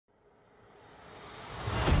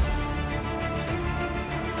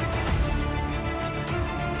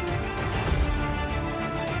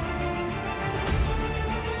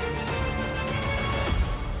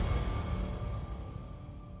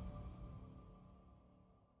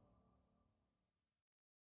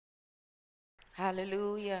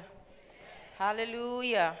Hallelujah.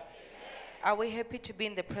 Hallelujah. Are we happy to be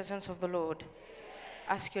in the presence of the Lord?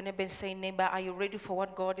 Ask your neighbor and say, neighbor, are you ready for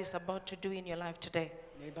what God is about to do in your life today?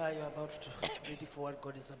 Neighbor, you are about to ready for what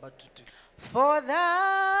God is about to do. For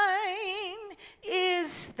thine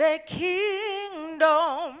is the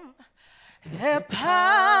kingdom, the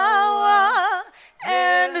power,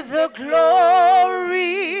 and the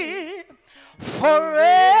glory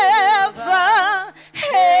forever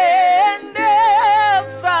and ever.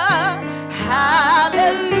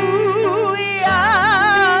 Hallelujah.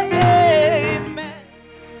 Amen.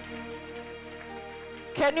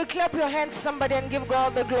 Can you clap your hands, somebody, and give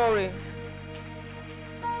God the glory?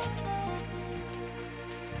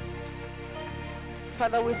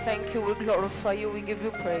 Father, we thank you, we glorify you, we give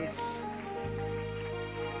you praise.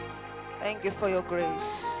 Thank you for your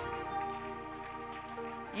grace.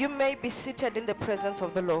 You may be seated in the presence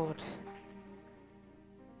of the Lord.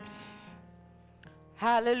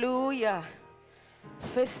 Hallelujah.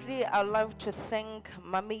 Firstly, I'd like to thank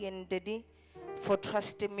Mommy and Daddy for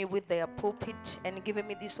trusting me with their pulpit and giving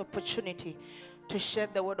me this opportunity to share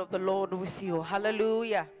the word of the Lord with you.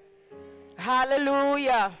 Hallelujah.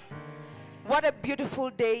 Hallelujah. What a beautiful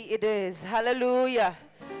day it is. Hallelujah.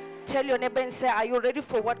 Tell your neighbor and say, are you ready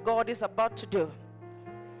for what God is about to do?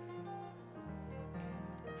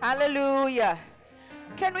 Hallelujah.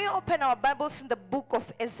 Can we open our Bibles in the book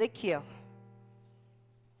of Ezekiel?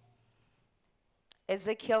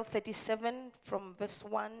 Ezekiel 37 from verse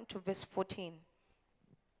 1 to verse 14.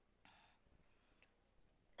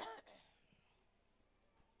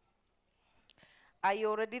 Are you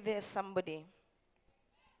already there, somebody?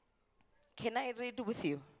 Can I read with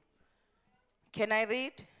you? Can I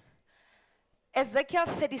read? Ezekiel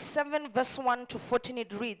 37 verse 1 to 14,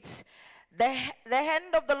 it reads, the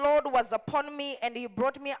hand of the Lord was upon me, and he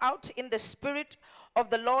brought me out in the spirit of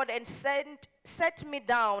the Lord and set me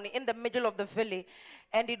down in the middle of the valley,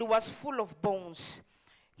 and it was full of bones.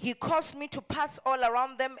 He caused me to pass all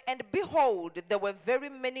around them, and behold, there were very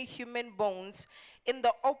many human bones in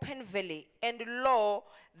the open valley, and lo,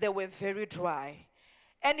 they were very dry.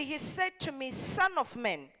 And he said to me, Son of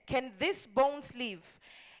man, can these bones live?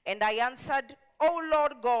 And I answered, O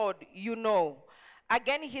Lord God, you know.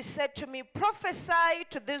 Again he said to me, prophesy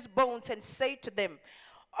to these bones and say to them,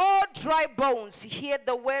 O dry bones, hear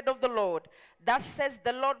the word of the Lord. Thus says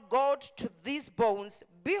the Lord God to these bones,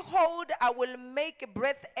 behold, I will make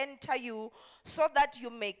breath enter you so that you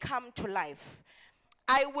may come to life.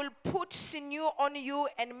 I will put sinew on you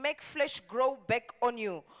and make flesh grow back on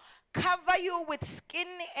you. Cover you with skin,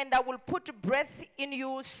 and I will put breath in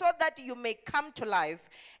you so that you may come to life,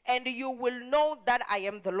 and you will know that I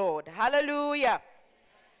am the Lord. Hallelujah.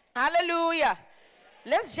 Hallelujah.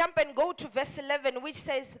 Let's jump and go to verse 11, which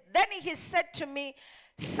says, then he said to me,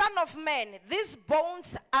 Son of man, these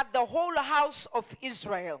bones are the whole house of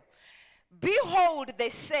Israel. Behold, they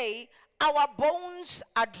say, our bones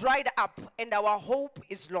are dried up, and our hope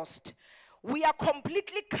is lost. We are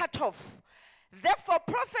completely cut off. Therefore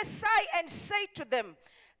prophesy and say to them,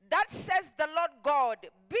 that says the Lord God,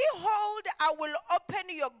 behold, I will open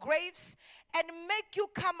your graves and make you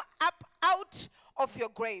come up out of your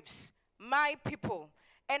graves, my people,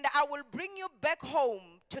 and I will bring you back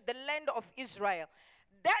home to the land of Israel.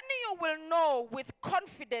 Then you will know with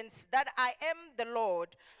confidence that I am the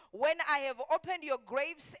Lord, when I have opened your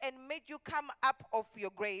graves and made you come up of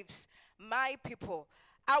your graves, my people.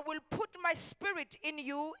 I will put my spirit in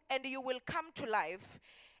you, and you will come to life,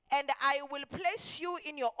 and I will place you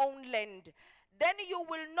in your own land. Then you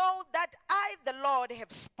will know that I, the Lord,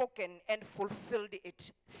 have spoken and fulfilled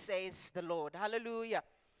it, says the Lord. Hallelujah.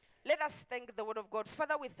 Let us thank the word of God.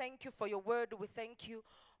 Father, we thank you for your word. We thank you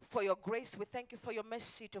for your grace. We thank you for your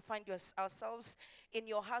mercy to find ourselves in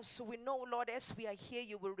your house. So we know, Lord, as we are here,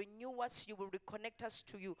 you will renew us. You will reconnect us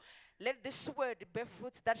to you. Let this word bear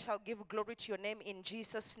fruits that shall give glory to your name. In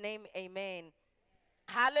Jesus' name, amen.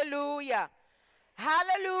 Hallelujah.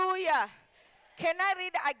 Hallelujah. Can I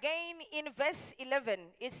read again in verse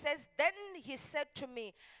 11? It says, then he said to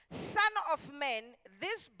me, Son of man,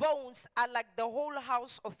 these bones are like the whole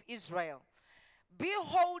house of Israel.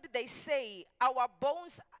 Behold, they say, our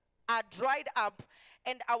bones are dried up,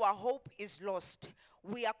 and our hope is lost.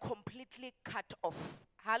 We are completely cut off.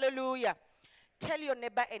 Hallelujah. Tell your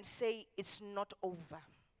neighbor and say, it's not over.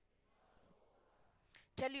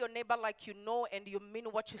 Tell your neighbor like you know and you mean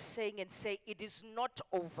what you're saying, and say, it is not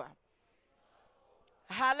over.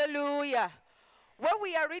 Hallelujah. Where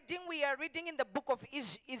we are reading in the book of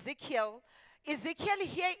Ezekiel. Ezekiel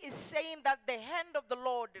here is saying that the hand of the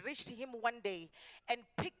Lord reached him one day and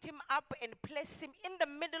picked him up and placed him in the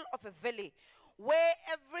middle of a valley where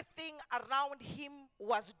everything around him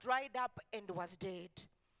was dried up and was dead.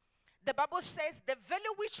 The Bible says the valley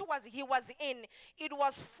which he was in, it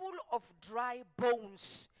was full of dry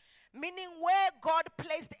bones. Meaning where God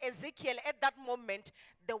placed Ezekiel at that moment,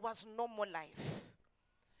 there was no more life.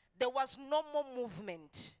 There was no more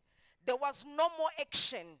movement. There was no more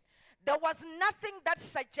action. There was nothing that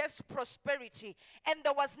suggests prosperity. And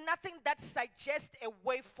there was nothing that suggests a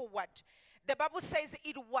way forward. The Bible says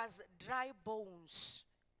it was dry bones.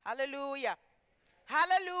 Hallelujah.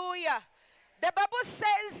 Hallelujah. The Bible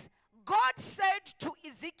says, God said to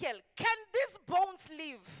Ezekiel, can these bones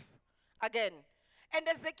live again? And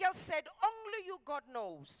Ezekiel said, only you, God,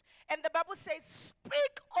 knows. And the Bible says,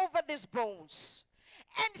 speak over these bones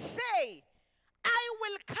and say, I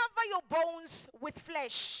will cover your bones with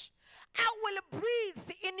flesh. I will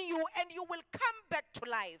breathe in you and you will come back to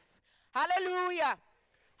life. Hallelujah.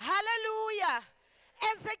 Hallelujah.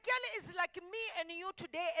 Ezekiel is like me and you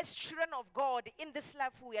today as children of God in this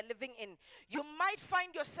life we are living in. You might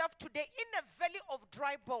find yourself today in a valley of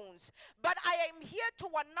dry bones. But I am here to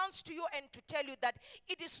announce to you and to tell you that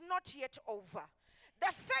it is not yet over. The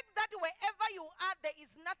fact that wherever you are, there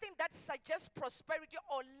is nothing that suggests prosperity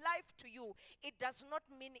or life to you, it does not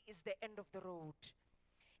mean it's the end of the road.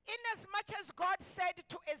 Inasmuch as God said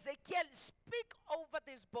to Ezekiel, speak over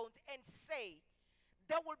these bones and say,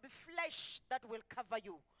 there will be flesh that will cover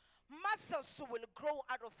you. Muscles will grow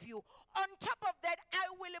out of you. On top of that, I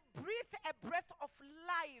will breathe a breath of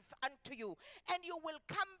life unto you, and you will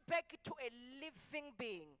come back to a living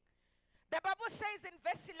being. The Bible says in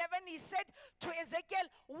verse 11, he said to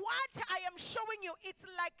Ezekiel, what I am showing you, it's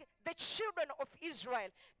like the children of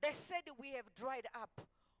Israel. They said, we have dried up.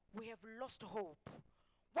 We have lost hope.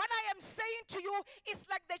 What I am saying to you is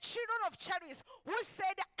like the children of Cherries who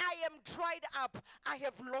said, I am dried up. I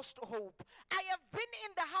have lost hope. I have been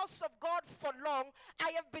in the house of God for long.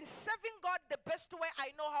 I have been serving God the best way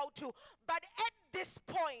I know how to. But at this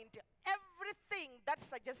point, everything that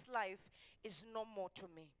suggests life is no more to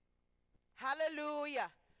me. Hallelujah.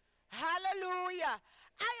 Hallelujah.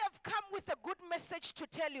 I have come with a good message to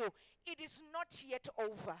tell you, it is not yet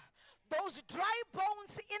over. Those dry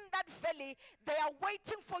bones in that valley, they are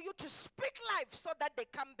waiting for you to speak life so that they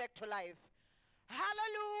come back to life.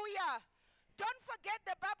 Hallelujah. Don't forget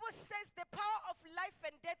the Bible says the power of life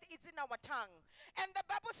and death is in our tongue. And the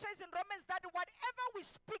Bible says in Romans that whatever we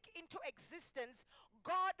speak into existence,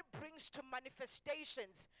 God brings to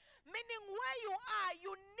manifestations. Meaning where you are,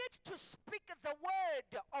 you need to speak the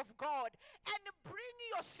word of God and bring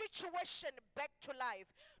your situation back to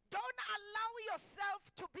life. Don't allow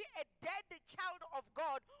yourself to be a dead child of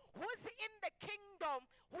God who's in the kingdom,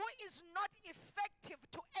 who is not effective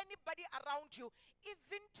to anybody around you,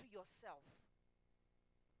 even to yourself.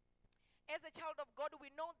 As a child of God,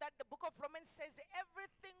 we know that the book of Romans says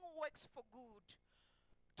everything works for good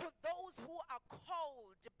to those who are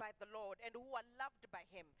called by the Lord and who are loved by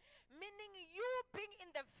him. Meaning you being in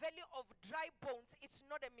the valley of dry bones, it's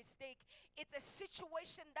not a mistake. It's a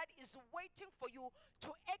situation that is waiting for you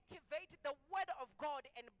to activate the word of God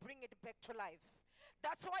and bring it back to life.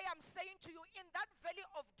 That's why I'm saying to you, in that valley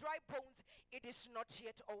of dry bones, it is not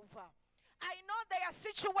yet over. I know there are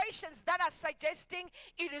situations that are suggesting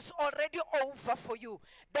it is already over for you.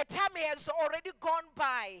 The time has already gone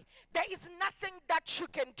by. There is nothing that you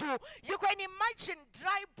can do. You can imagine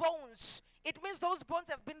dry bones. It means those bones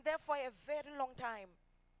have been there for a very long time.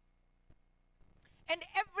 And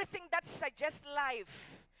everything that suggests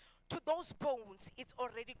life to those bones, it's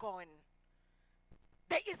already gone.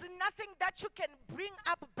 There is nothing that you can bring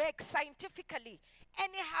up back scientifically,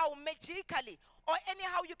 anyhow, magically, or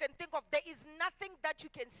anyhow you can think of. There is nothing that you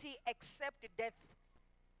can see except death.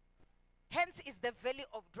 Hence is the valley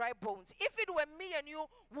of dry bones. If it were me and you,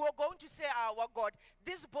 we were going to say, our God,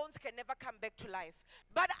 these bones can never come back to life.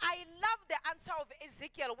 But I love the answer of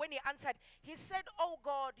Ezekiel when he answered. He said, oh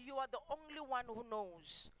God, you are the only one who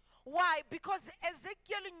knows. Why? Because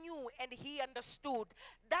Ezekiel knew and he understood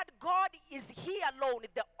that God is he alone,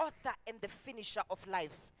 the author and the finisher of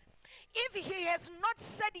life. If he has not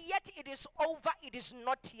said yet it is over, it is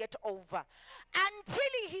not yet over.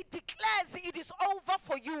 Until he declares it is over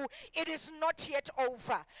for you, it is not yet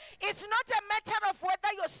over. It's not a matter of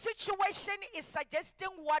whether your situation is suggesting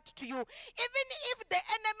what to you. Even if the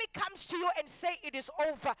enemy comes to you and say it is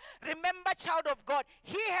over, remember, child of God,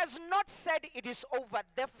 he has not said it is over,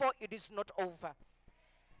 therefore it is not over.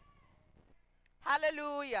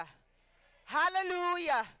 Hallelujah.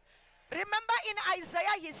 Hallelujah. Remember in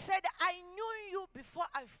Isaiah, he said, I knew you before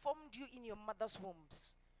I formed you in your mother's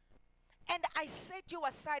wombs. And I set you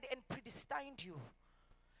aside and predestined you.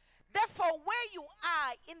 Therefore, where you are,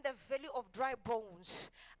 lie in the valley of dry bones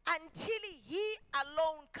until he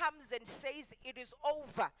alone comes and says, it is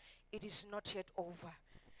over. It is not yet over.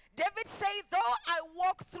 David said, though I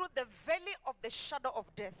walk through the valley of the shadow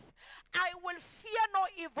of death, I will fear no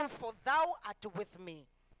evil, for thou art with me.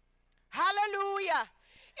 Hallelujah.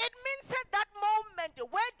 It means at that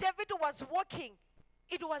moment where David was walking,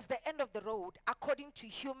 it was the end of the road according to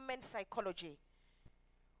human psychology.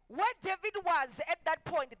 Where David was at that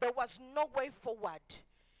point, there was no way forward.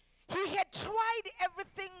 He had tried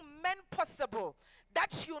everything man possible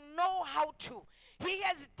that you know how to. He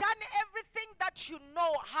has done everything that you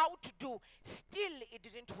know how to do. Still, it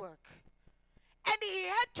didn't work. And he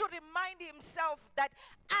had to remind himself that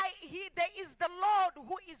there is the Lord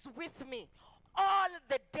who is with me all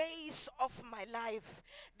the days of my life.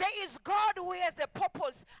 There is God who has a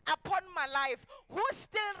purpose upon my life, who's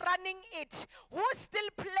still running it, who's still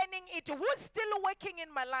planning it, who's still working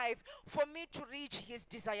in my life for me to reach his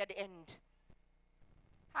desired end.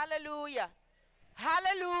 Hallelujah.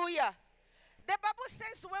 Hallelujah. The Bible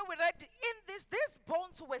says where we read in these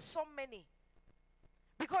bones were so many.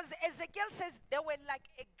 Because Ezekiel says they were like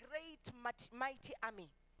a great mighty army.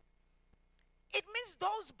 It means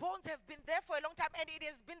those bones have been there for a long time, and it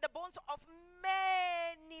has been the bones of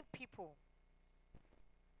many people.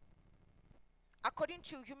 According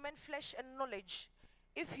to human flesh and knowledge,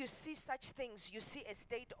 if you see such things, you see a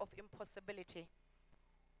state of impossibility.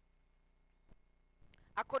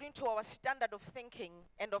 According to our standard of thinking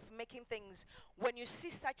and of making things, when you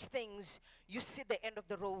see such things, you see the end of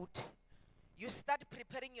the road. You start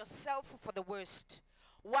preparing yourself for the worst.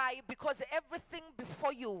 Why? Because everything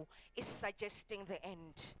before you is suggesting the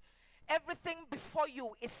end. Everything before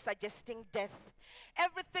you is suggesting death.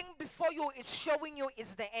 Everything before you is showing you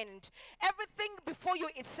is the end. Everything before you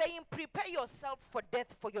is saying, prepare yourself for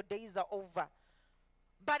death, for your days are over.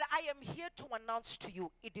 But I am here to announce to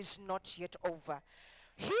you, it is not yet over.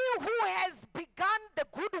 He who has begun the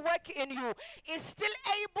good work in you is still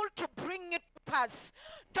able to bring it to pass.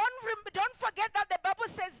 Don't forget that the Bible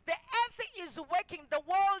says the earth is working, the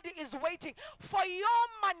world is waiting for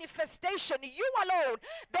your manifestation. You alone.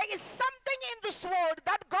 There is something in this world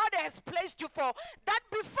that God has placed you for, that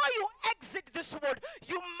before you exit this world,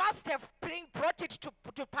 you must have brought it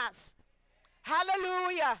to pass.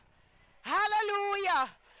 Hallelujah. Hallelujah.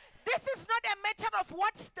 This is not a matter of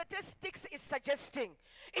what statistics is suggesting.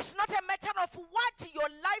 It's not a matter of what your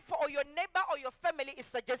life or your neighbor or your family is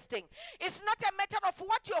suggesting. It's not a matter of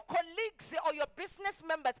what your colleagues or your business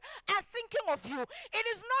members are thinking of you. It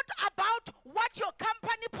is not about what your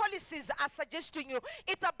company policies are suggesting you.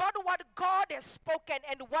 It's about what God has spoken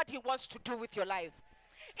and what he wants to do with your life.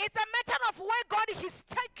 It's a matter of where God is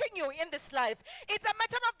taking you in this life. It's a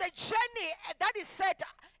matter of the journey that is set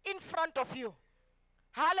in front of you.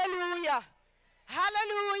 Hallelujah.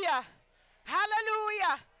 Hallelujah.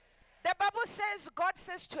 Hallelujah. The Bible says, God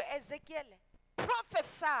says to Ezekiel,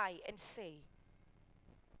 prophesy and say,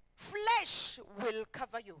 flesh will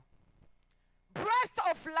cover you. Breath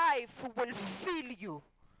of life will fill you.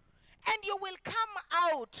 And you will come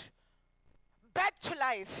out back to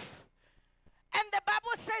life. And the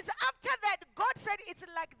Bible says after that, God said it's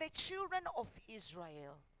like the children of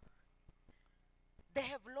Israel. They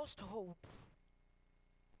have lost hope.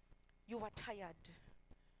 You are tired.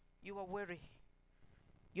 You are weary.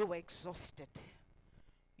 You are exhausted.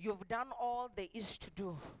 You've done all there is to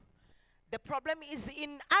do. The problem is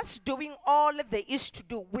in us doing all there is to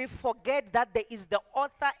do, we forget that there is the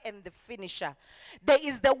author and the finisher. There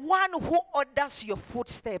is the one who orders your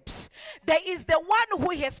footsteps. There is the one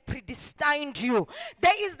who has predestined you.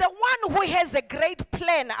 There is the one who has a great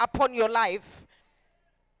plan upon your life.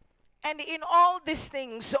 And in all these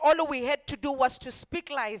things, all we had to do was to speak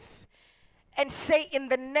life and say, in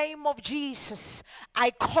the name of Jesus,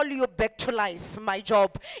 I call you back to life, my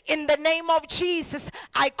job. In the name of Jesus,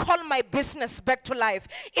 I call my business back to life.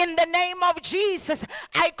 In the name of Jesus,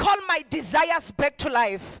 I call my desires back to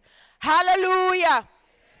life. Hallelujah.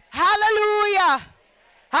 Hallelujah.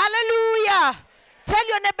 Hallelujah. Tell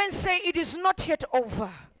your neighbor and say, it is not yet over.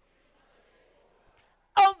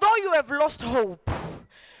 Although you have lost hope.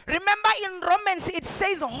 Remember in Romans it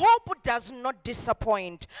says hope does not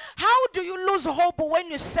disappoint. How do you lose hope when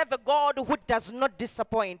you serve a God who does not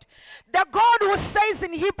disappoint? The God who says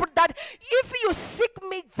in Hebrew that if you seek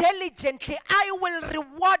me diligently, I will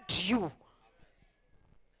reward you.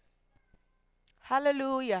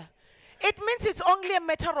 Hallelujah. It means it's only a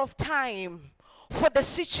matter of time for the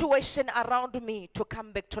situation around me to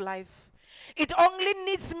come back to life. It only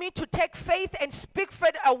needs me to take faith and speak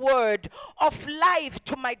a word of life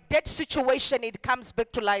to my dead situation. It comes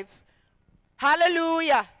back to life.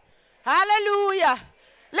 Hallelujah. Hallelujah.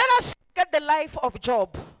 Let us look at the life of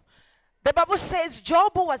Job. The Bible says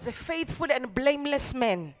Job was a faithful and blameless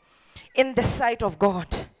man in the sight of God.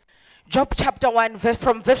 Job chapter 1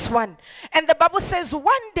 from verse 1. And the Bible says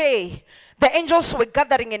one day the angels were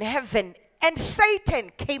gathering in heaven and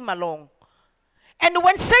Satan came along. And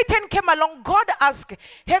when Satan came along, God asked,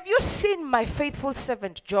 have you seen my faithful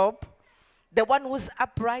servant Job? The one who's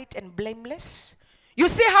upright and blameless. You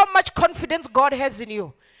see how much confidence God has in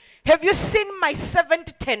you. Have you seen my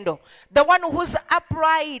servant tender, the one who's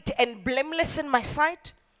upright and blameless in my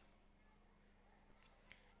sight?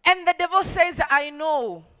 And the devil says, I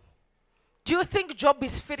know. Do you think Job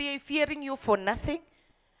is fearing you for nothing?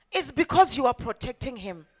 It's because you are protecting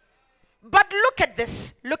him. But look at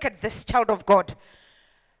this, child of God.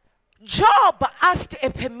 Job asked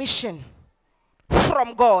a permission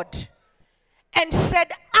from God and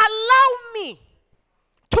said, allow me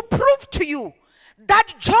to prove to you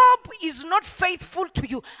that Job is not faithful to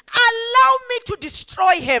you. Allow me to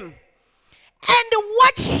destroy him and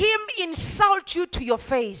watch him insult you to your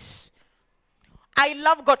face. I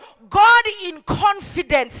love God. God in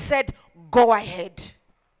confidence said, go ahead.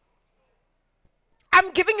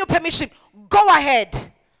 I'm giving you permission. Go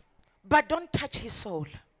ahead. But don't touch his soul.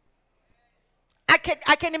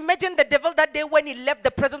 I can imagine the devil that day when he left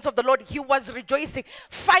the presence of the Lord, he was rejoicing.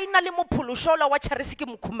 Finally,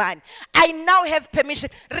 I now have permission.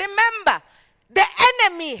 Remember, the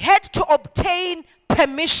enemy had to obtain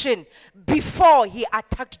permission before he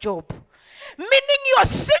attacked Job. Meaning your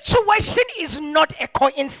situation is not a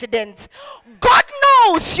coincidence. God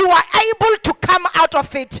knows you are able to come out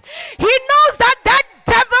of it. He knows that that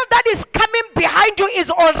devil that is coming behind you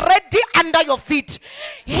is already under your feet.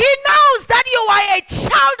 He knows that you are a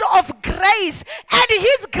child of grace and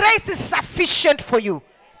his grace is sufficient for you.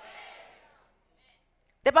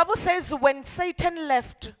 The Bible says when Satan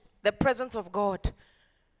left the presence of God,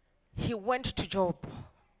 he went to Job.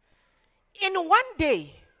 In one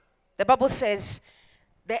day, the Bible says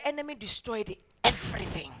the enemy destroyed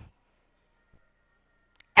everything.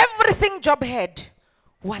 Everything Job had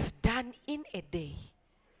was done in a day,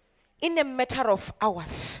 in a matter of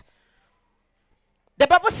hours. The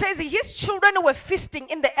Bible says his children were feasting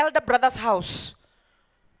in the elder brother's house.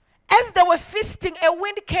 As they were feasting, a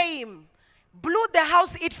wind came, blew the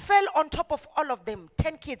house. It fell on top of all of them.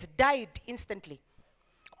 10 kids died instantly.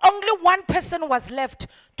 Only one person was left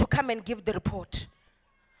to come and give the report.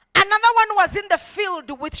 Another one was in the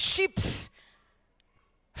field with sheep.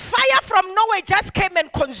 Fire from nowhere just came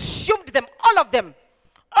and consumed them, all of them.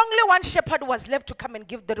 Only one shepherd was left to come and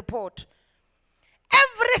give the report.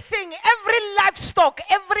 Everything, every livestock,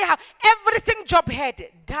 everything Job had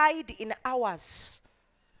died in hours.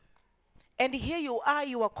 And here you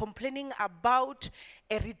are complaining about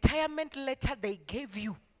a retirement letter they gave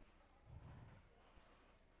you.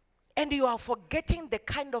 And you are forgetting the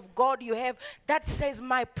kind of God you have that says,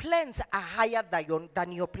 my plans are higher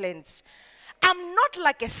than your plans. I'm not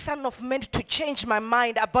like a son of man to change my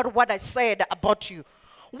mind about what I said about you.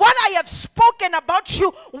 What I have spoken about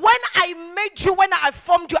you when I made you, when I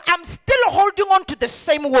formed you, I'm still holding on to the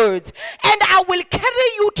same words. And I will carry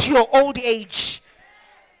you to your old age.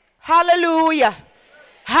 Hallelujah.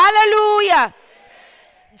 Hallelujah.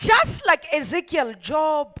 Just like Ezekiel,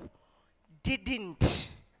 Job didn't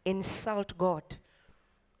insult God.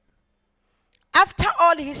 After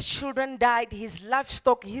all his children died, his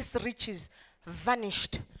livestock, his riches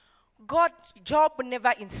vanished. Job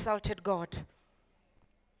never insulted God.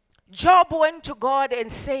 Job went to God and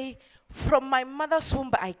said, from my mother's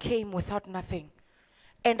womb I came without nothing,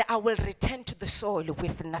 and I will return to the soil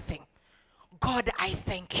with nothing. God, I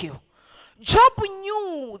thank you. Job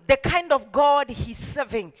knew the kind of God he's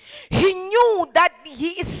serving. He knew that he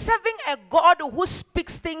is serving a God who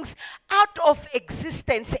speaks things out of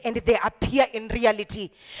existence and they appear in reality.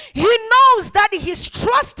 He knows that his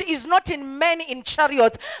trust is not in men in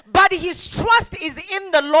chariots, but his trust is in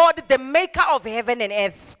the Lord, the maker of heaven and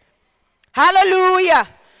earth. Hallelujah.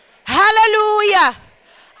 Hallelujah.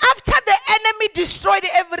 After the enemy destroyed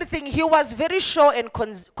everything, he was very sure and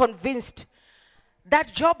convinced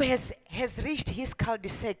that Job has reached his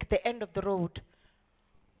𝐏𝐑𝐄𝐓, the end of the road.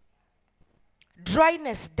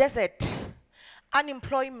 Dryness, desert,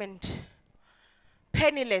 unemployment,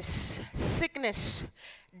 penniless, sickness,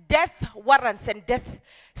 death warrants and death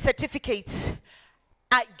certificates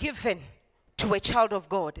are given to a child of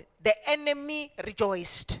God. The enemy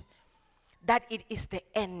rejoiced that it is the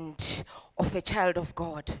end of a child of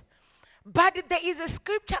God. But there is a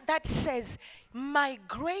scripture that says, my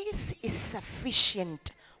grace is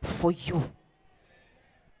sufficient for you.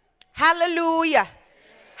 Hallelujah.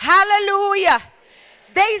 Hallelujah.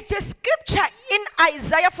 There is a scripture in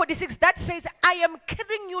Isaiah 46 that says, I am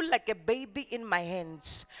carrying you like a baby in my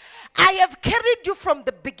hands. I have carried you from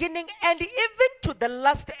the beginning, and even to the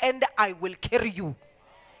last end, I will carry you.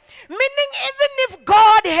 Meaning, even if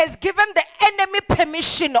God has given the enemy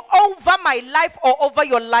permission over my life or over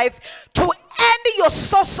your life to end your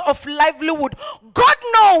source of livelihood, God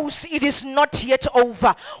knows it is not yet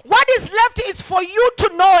over. What is left is for you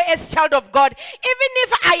to know, as child of God, even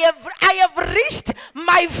if I have reached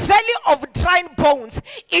my valley of dry bones,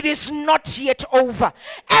 it is not yet over.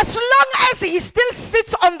 As long as he still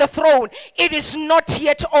sits on the throne, it is not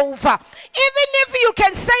yet over. Even if you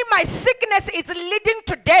can say my sickness is leading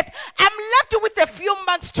to death, I'm left with a few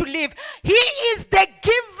months to live. He is the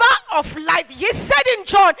giver of life. He said in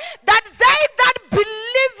John that they that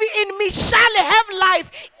believe in me shall have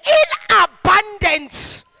life in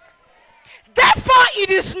abundance. Therefore, it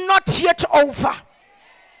is not yet over.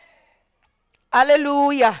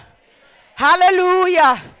 Hallelujah.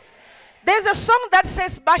 Hallelujah. There's a song that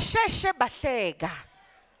says, Basheshe Bathega,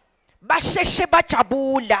 Basheshe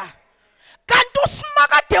Bachabula. Kanto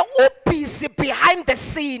smagate busy behind the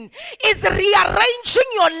scene is rearranging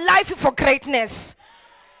your life for greatness.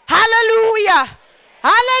 Hallelujah.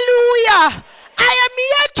 Hallelujah. I am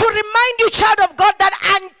here to remind you, child of God, that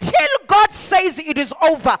until God says it is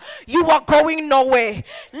over, you are going nowhere.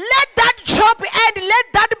 Let that job end. Let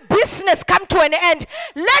that business come to an end.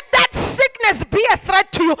 Let that sickness be a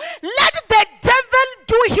threat to you. Let the devil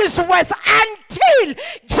do his worst until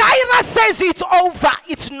Jireh says it's over.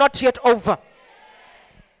 It's not yet over.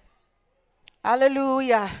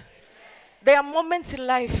 Hallelujah. There are moments in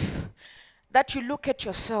life that you look at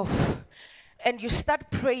yourself and you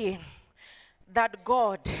start praying that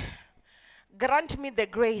God, grant me the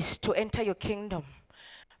grace to enter your kingdom,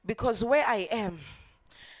 because where I am,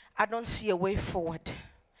 I don't see a way forward.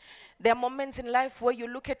 There are moments in life where you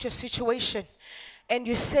look at your situation and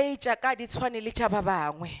you say,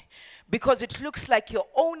 because it looks like your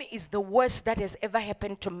own is the worst that has ever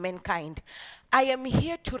happened to mankind. I am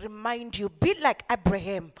here to remind you, be like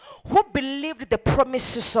Abraham, who believed the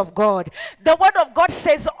promises of God. The word of God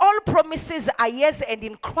says all promises are yes, and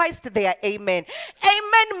in Christ they are amen.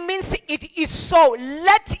 Amen means it is so.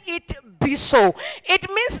 Let it be so. It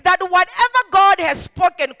means that whatever God has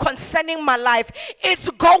spoken concerning my life, it's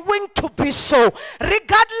going to be so.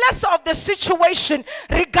 Regardless of the situation,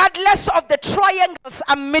 regardless of the triangles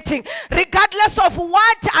I'm meeting, regardless of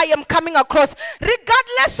what I am coming across,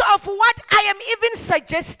 regardless of what I am even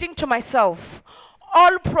suggesting to myself,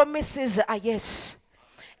 all promises are yes,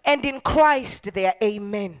 and in Christ they are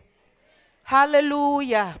amen.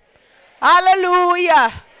 Hallelujah.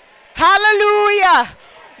 Hallelujah. Hallelujah.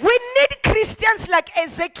 We need Christians like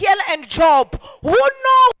Ezekiel and Job, who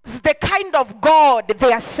knows the kind of God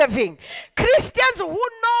they are serving. Christians who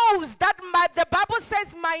knows that the Bible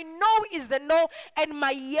says my no is a no and my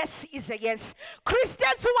yes is a yes.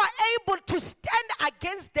 Christians who are able to stand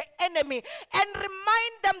against the enemy and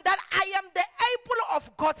remind them that I am the apple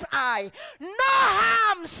of God's eye. No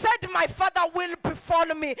harm, said my Father, will befall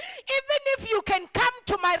me. Even if you can come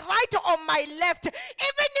to my right or my left,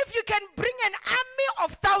 even if you can bring an army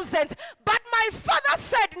of thousands, but my Father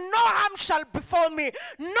said no harm shall befall me.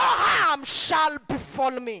 No harm shall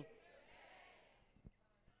befall me.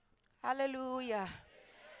 Hallelujah.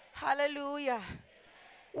 Hallelujah.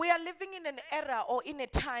 We are living in an era or in a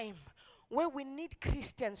time where we need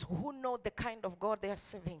Christians who know the kind of God they are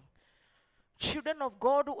serving. Children of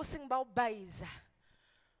God who sing about Baiza.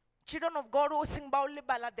 Children of God who sing about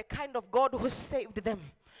Libala, the kind of God who saved them.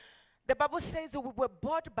 The Bible says we were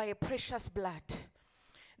bought by a precious blood.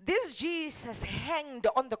 This Jesus hanged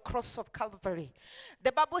on the cross of Calvary.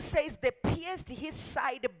 The Bible says they pierced his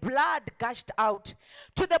side, blood gushed out,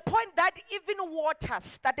 to the point that even water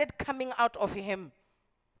started coming out of him.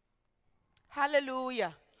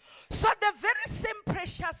 Hallelujah. So the very same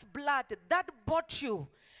precious blood that bought you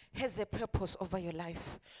has a purpose over your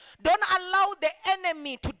life. Don't allow the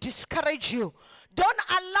enemy to discourage you. Don't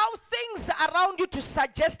allow things around you to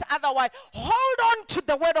suggest otherwise. Hold on to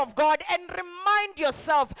the word of God and remind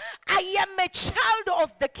yourself, I am a child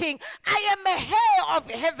of the King. I am a heir of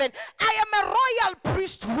heaven. I am a royal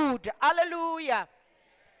priesthood. Hallelujah.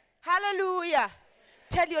 Hallelujah.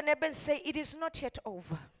 Tell your neighbor and say, it is not yet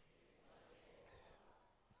over.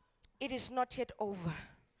 It is not yet over.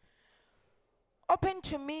 Open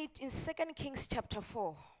to me in 2 Kings chapter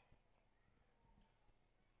 4.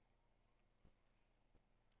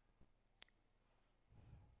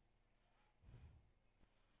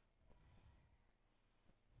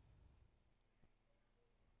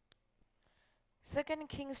 Second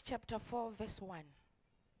Kings chapter 4 verse 1.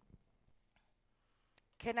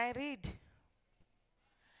 Can I read?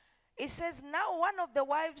 It says, now one of the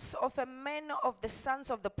wives of a man of the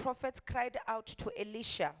sons of the prophets cried out to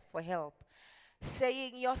Elisha for help,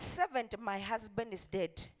 saying, your servant, my husband, is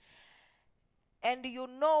dead. And you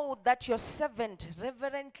know that your servant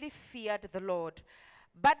reverently feared the Lord.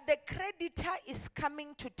 But the creditor is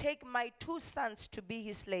coming to take my 2 sons to be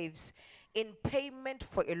his slaves in payment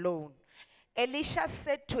for a loan. Elisha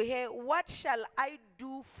said to her, what shall I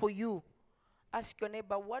do for you? Ask your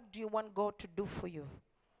neighbor, what do you want God to do for you?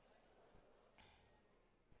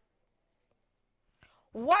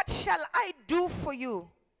 What shall I do for you?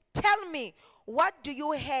 Tell me, what do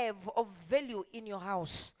you have of value in your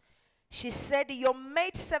house? She said, your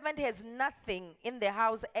maidservant has nothing in the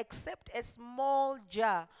house except a small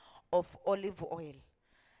jar of olive oil.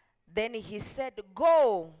 Then he said,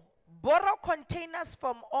 go, borrow containers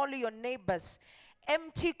from all your neighbors,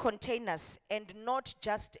 empty containers, and not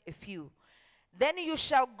just a few. Then you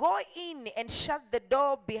shall go in and shut the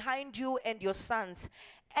door behind you and your sons,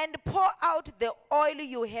 and pour out the oil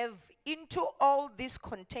you have into all these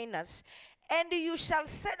containers, and you shall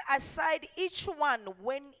set aside each one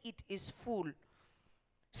when it is full.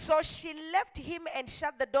 So she left him and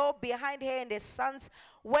shut the door behind her and her sons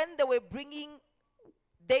when they were bringing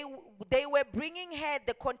her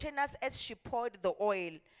the containers as she poured the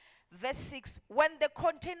oil. Verse 6, when the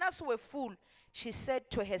containers were full, she said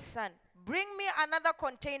to her son, bring me another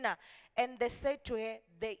container. And they said to her,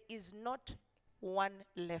 there is not one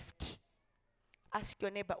left. Ask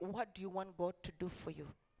your neighbor, what do you want God to do for you?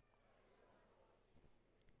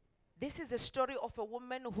 This is the story of a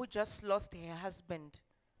woman who just lost her husband,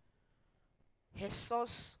 her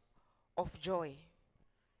source of joy.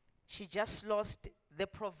 She just lost the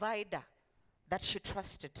provider that she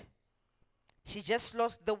trusted. She just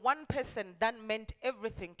lost the one person that meant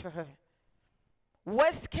everything to her.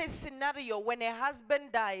 Worst case scenario, when her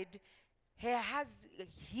husband died,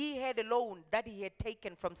 he had a loan that he had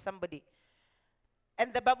taken from somebody.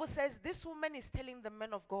 And the Bible says this woman is telling the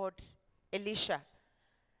man of God, Elisha,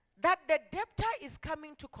 that the debtor is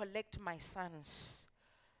coming to collect my sons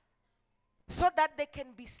so that they can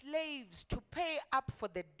be slaves to pay up for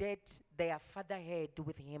the debt their father had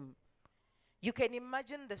with him. You can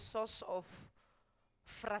imagine the source of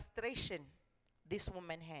frustration this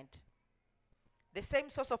woman had. The same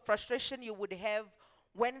source of frustration you would have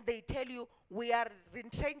when they tell you, we are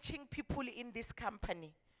retrenching people in this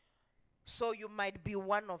company, so you might be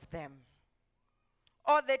one of them.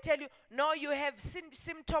 Or they tell you, no, you have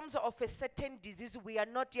symptoms of a certain disease. We are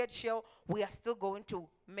not yet sure. We are still going to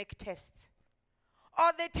make tests.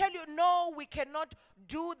 Or they tell you, no, we cannot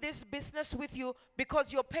do this business with you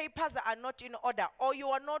because your papers are not in order. Or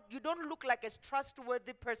you don't look like a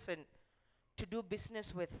trustworthy person to do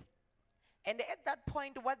business with. And at that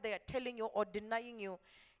point, what they are telling you or denying you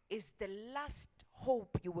is the last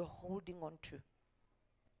hope you were holding on to.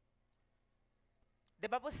 The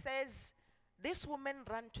Bible says, this woman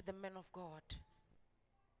ran to the man of God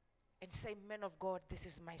and said, man of God, this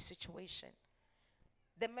is my situation.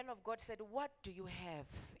 The man of God said, what do you have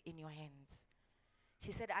in your hands?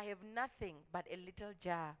 She said, I have nothing but a little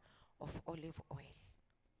jar of olive oil.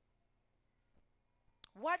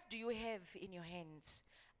 What do you have in your hands?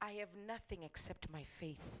 I have nothing except my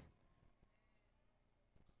faith.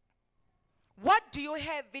 What do you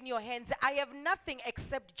have in your hands? I have nothing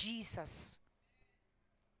except Jesus.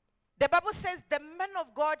 The Bible says the man of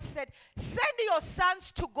God said, send your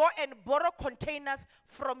sons to go and borrow containers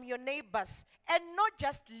from your neighbors. And not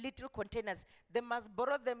just little containers. They must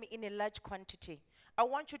borrow them in a large quantity. I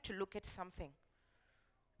want you to look at something.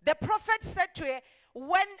 The prophet said to her,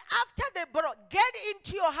 when after they borrow, get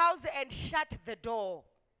into your house and shut the door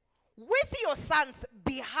with your sons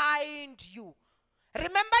behind you.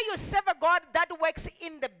 Remember, you serve a God that works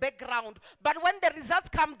in the background. But when the results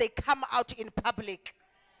come, they come out in public.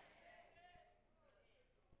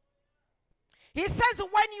 He says,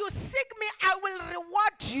 when you seek me, I will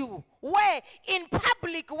reward you. Where? In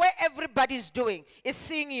public, where everybody's doing, is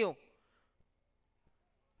seeing you.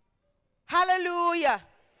 Hallelujah.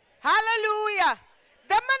 Hallelujah.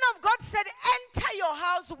 The man of God said, enter your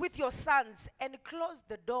house with your sons and close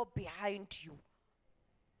the door behind you.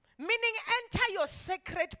 Meaning, enter your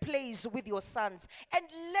sacred place with your sons and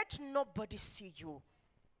let nobody see you.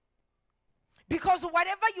 Because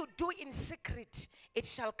whatever you do in secret, it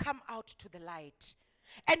shall come out to the light.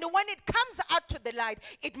 And when it comes out to the light,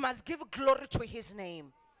 it must give glory to his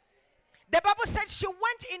name. The Bible said she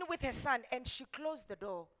went in with her son and she closed the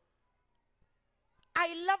door. I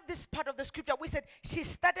love this part of the scripture. We said she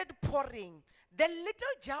started pouring the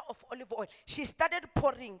little jar of olive oil. She started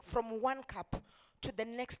pouring from one cup to the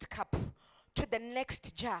next cup to the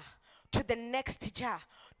next jar, to the next jar,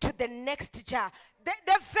 to the next jar. The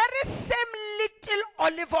very same little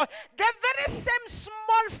olive oil, the very same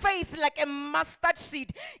small faith like a mustard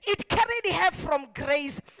seed, it carried her from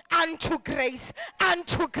grace unto grace,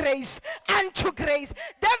 unto grace, unto grace.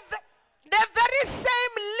 The very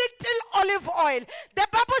same little olive oil, the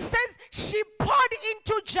Bible says she poured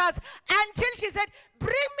into jars until she said,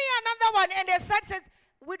 bring me another one. And the son says,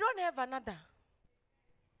 we don't have another.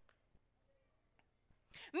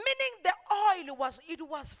 Meaning the oil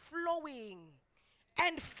was flowing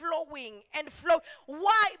and flowing and flowing.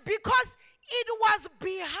 Why? Because it was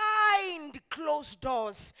behind closed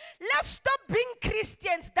doors. Let's stop being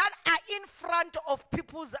Christians that are in front of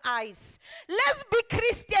people's eyes. Let's be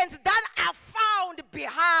Christians that are found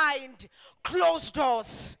behind closed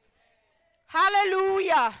doors.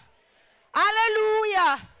 Hallelujah.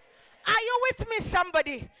 Hallelujah. Are you with me,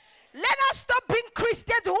 somebody? Let us stop being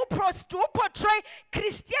Christians who portray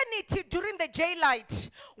Christianity during the daylight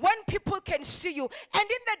when people can see you. And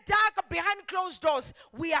in the dark, behind closed doors,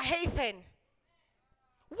 we are heathen.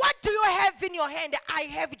 What do you have in your hand? I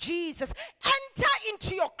have Jesus. Enter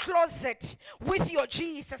into your closet with your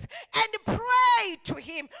Jesus and pray to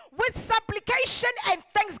him with supplication and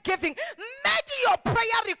thanksgiving. Make your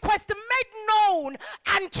prayer request made known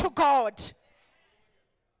unto God.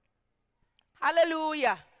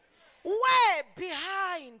 Hallelujah. Where?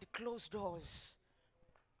 Behind closed doors.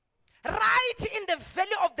 Right in the valley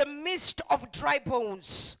of the midst of dry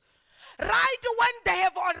bones. Right when they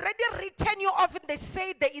have already written you off and they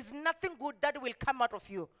say there is nothing good that will come out of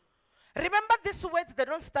you. Remember, these words, they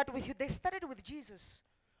don't start with you. They started with Jesus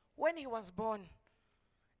when he was born.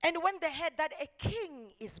 And when they heard that a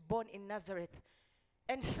king is born in Nazareth,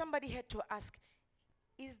 and somebody had to ask,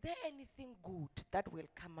 is there anything good that will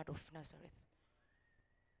come out of Nazareth?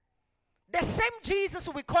 The same Jesus,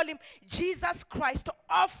 we call him Jesus Christ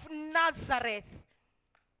of Nazareth.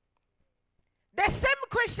 The same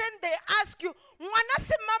question they ask you,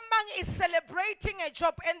 Mwanase Mamang is celebrating a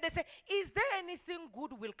job, and they say, is there anything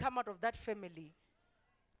good will come out of that family?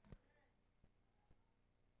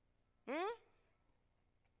 Is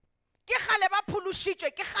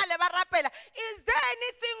there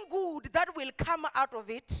anything good that will come out of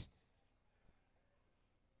it?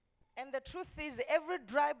 And the truth is, every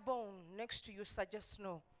dry bone next to you suggests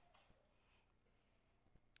no.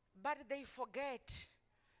 But they forget.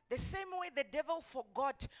 The same way the devil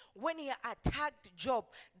forgot when he attacked Job,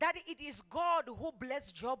 that it is God who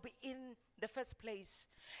blessed Job in the first place.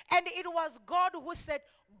 And it was God who said,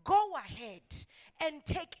 go ahead and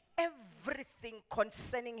take everything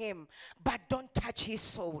concerning him, but don't touch his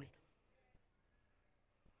soul.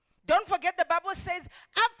 Don't forget, the Bible says,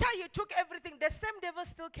 after he took everything, the same devil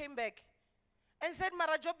still came back and said,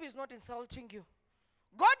 Mara, Job is not insulting you.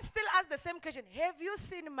 God still asked the same question. Have you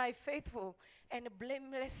seen my faithful and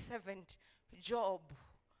blameless servant, Job?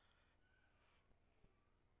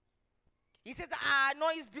 He says, no,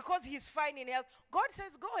 it's because he's fine in health. God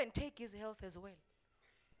says, go and take his health as well.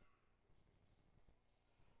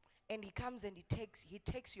 And he comes and he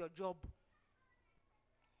takes your job.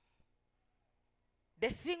 The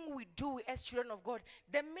thing we do as children of God,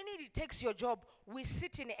 the minute he takes your job, we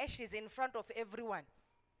sit in ashes in front of everyone.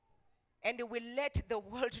 And we let the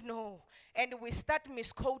world know. And we start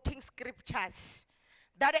misquoting scriptures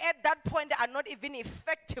that at that point are not even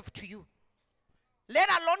effective to you. Let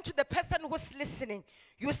alone to the person who's listening.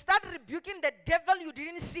 You start rebuking the devil you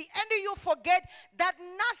didn't see, and you forget that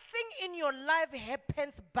nothing in your life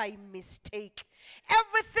happens by mistake.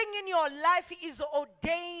 Everything in your life is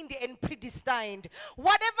ordained and predestined.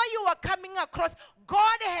 Whatever you are coming across,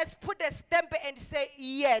 God has put a stamp and say,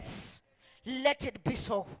 yes, let it be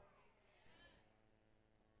so.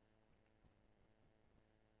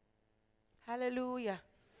 Hallelujah.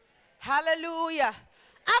 Hallelujah.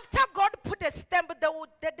 After God put a stamp,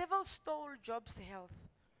 the devil stole Job's health.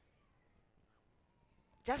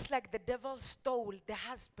 Just like the devil stole the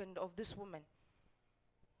husband of this woman.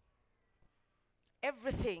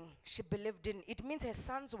 Everything she believed in. It means her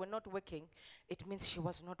sons were not working. It means she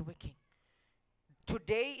was not working.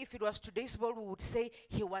 Today, if it was today's world, we would say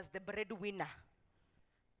he was the breadwinner.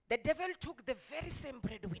 The devil took the very same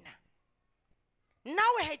breadwinner.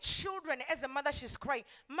 Now her children, as a mother, she's crying.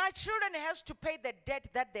 My children has to pay the debt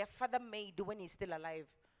that their father made when he's still alive.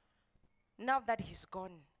 Now that he's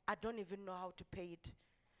gone, I don't even know how to pay it.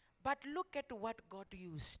 But look at what God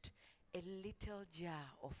used. A little jar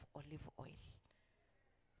of olive oil.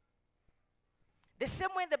 The same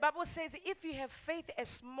way the Bible says, if you have faith as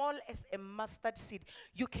small as a mustard seed,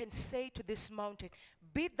 you can say to this mountain,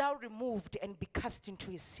 be thou removed and be cast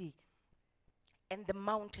into a sea. and the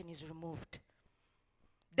mountain is removed.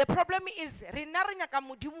 The problem is,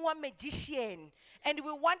 magician, and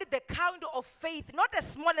we want the kind of faith, not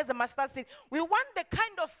as small as a mustard seed. We want the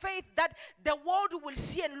kind of faith that the world will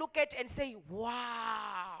see and look at and say,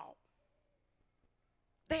 wow,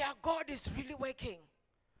 their God is really working.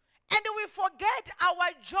 And we forget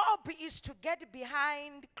our job is to get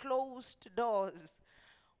behind closed doors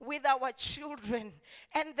with our children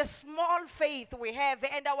and the small faith we have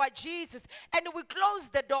and our Jesus, and we close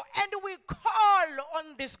the door and we call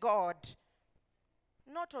on this God,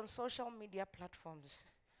 not on social media platforms.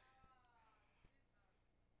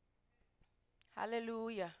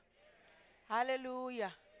 Hallelujah.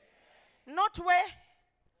 Hallelujah. Not where?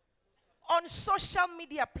 On social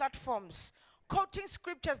media platforms, quoting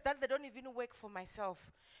scriptures that they don't even work for myself.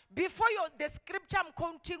 Before the scripture I'm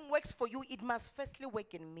quoting works for you, it must firstly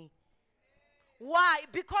work in me. Why?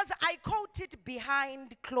 Because I quote it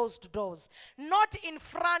behind closed doors, not in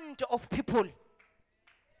front of people.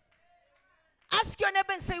 Ask your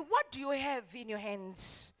neighbor and say, what do you have in your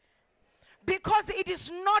hands? Because it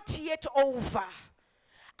is not yet over.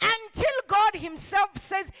 Until God himself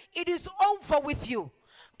says it is over with you.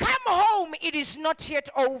 Come home, it is not yet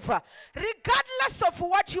over. Regardless of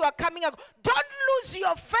what you are coming out, don't lose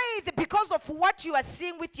your faith because of what you are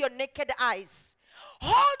seeing with your naked eyes.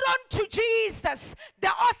 Hold on to Jesus, the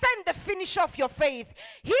author and the finisher of your faith.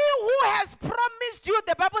 He who has promised you,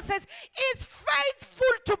 the Bible says, is faithful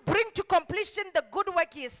to bring to completion the good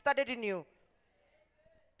work he has started in you.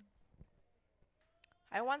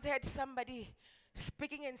 I once heard somebody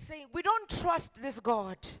speaking and saying, we don't trust this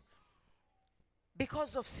God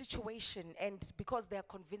because of situation and because they are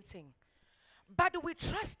convincing. But we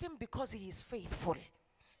trust him because he is faithful.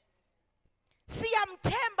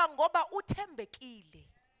 Siyamthemba ngoba uthembekile.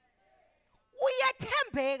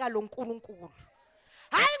 Uyathembeka lo nkulunkulu.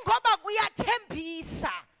 Hayi ngoba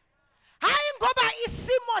kuyathembisa. Hayi ngoba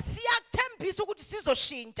isimo siyathembisa ukuthi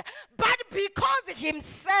sizoshintsha, but because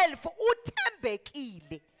himself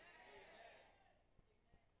uthembekile.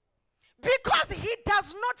 Because he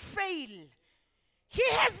does not fail. He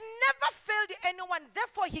has never failed anyone,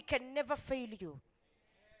 therefore he can never fail you.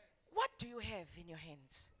 What do you have in your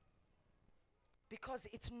hands? Because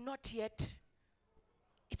it's not yet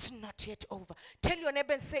over. Tell your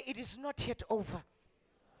neighbor and say, it is not yet over.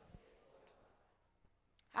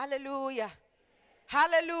 Hallelujah.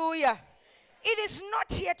 Hallelujah. It is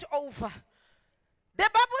not yet over. The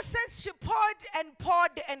Bible says she poured and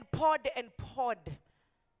poured and poured and poured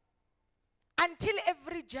until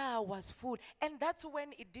every jar was full. And that's when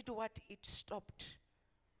it did what? It stopped.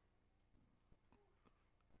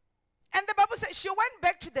 And the Bible says she went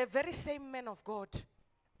back to the very same man of God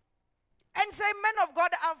and said, man of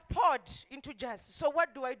God, I've poured into jars. So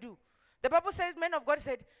what do I do? The Bible says, man of God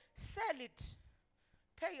said, sell it,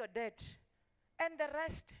 pay your debt, and the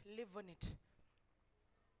rest live on it.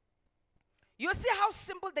 You see how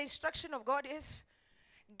simple the instruction of God is?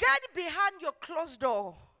 Get behind your closed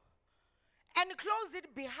door and close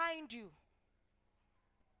it behind you.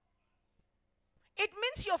 It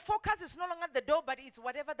means your focus is no longer the door, but it's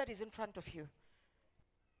whatever that is in front of you.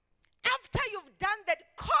 After you've done that,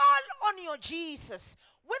 call on your Jesus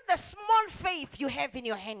with the small faith you have in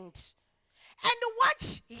your hand. And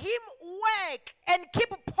watch him work and keep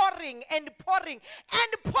pouring and pouring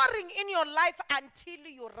and pouring in your life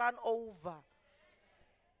until you run over.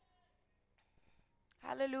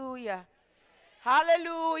 Hallelujah.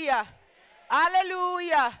 Hallelujah.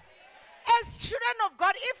 Hallelujah. As children of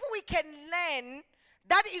God, if we can learn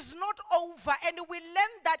that is not over, and we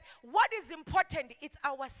learn that what is important, it's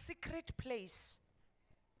our secret place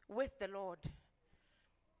with the Lord.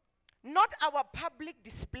 Not our public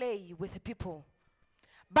display with people,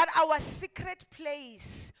 but our secret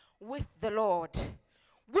place with the Lord.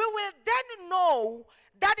 We will then know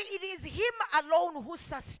that it is him alone who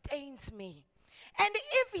sustains me. And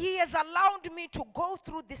if he has allowed me to go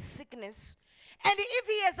through this sickness, and if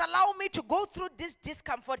he has allowed me to go through this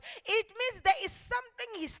discomfort, it means there is something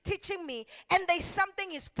he's teaching me, and there is something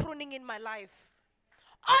he's pruning in my life.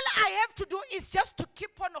 All I have to do is just to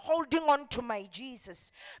keep on holding on to my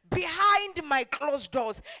Jesus behind my closed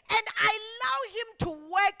doors, and I allow him to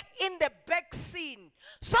work in the back scene,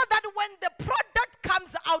 so that when the product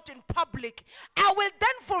comes out in public, I will then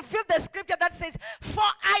fulfill the scripture that says, for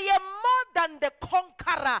I am more than the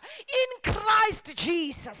conqueror in Christ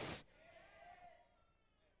Jesus.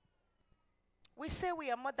 We say we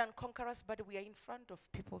are more than conquerors, but we are in front of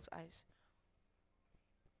people's eyes.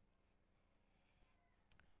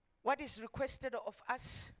 What is requested of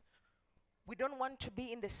us We don't want to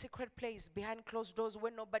be in the secret place behind closed doors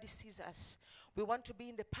where nobody sees us. We want to be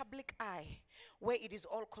in the public eye where it is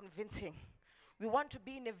all convincing. We want to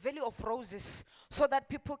be in a valley of roses so that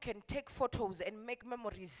people can take photos and make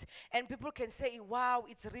memories. And people can say, wow,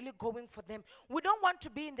 it's really going for them. We don't want to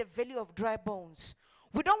be in the valley of dry bones.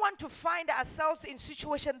 We don't want to find ourselves in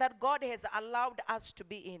situation that God has allowed us to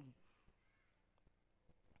be in.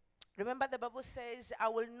 Remember, the Bible says, I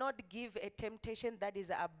will not give a temptation that is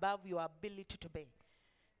above your ability to bear.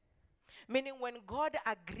 Meaning when God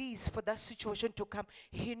agrees for that situation to come,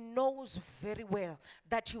 he knows very well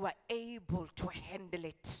that you are able to handle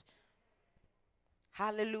it.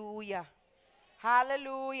 Hallelujah.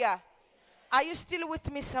 Hallelujah. Are you still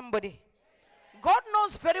with me, somebody? God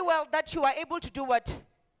knows very well that you are able to do what?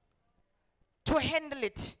 To handle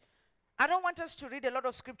it. I don't want us to read a lot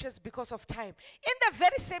of scriptures because of time. In the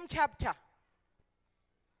very same chapter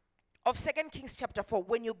of 2 Kings chapter 4,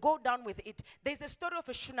 when you go down with it, there's a story of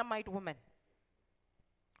a Shunammite woman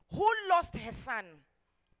who lost her son.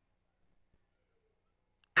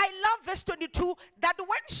 I love verse 22, that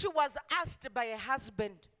when she was asked by her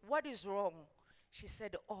husband, what is wrong? She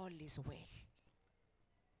said, all is well.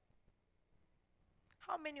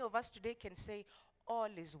 How many of us today can say, all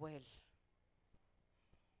is well?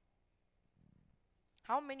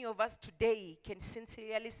 How many of us today can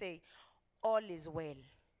sincerely say, all is well?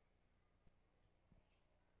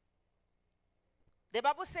 The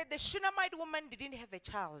Bible said the Shunammite woman didn't have a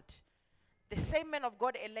child. The same man of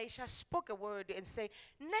God, Elisha, spoke a word and said,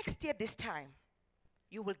 next year this time,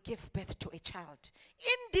 you will give birth to a child.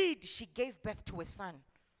 Indeed, she gave birth to a son.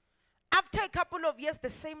 After a couple of years, the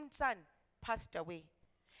same son passed away.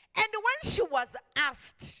 And when she was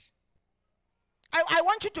asked, I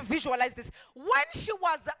want you to visualize this. When she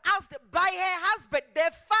was asked by her husband,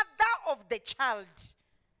 the father of the child,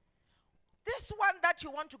 this one that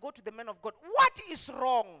you want to go to the man of God, what is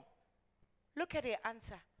wrong? Look at her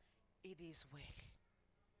answer. It is well.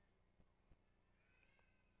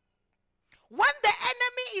 When the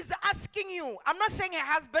enemy is asking you, I'm not saying her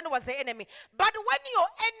husband was the enemy, but when your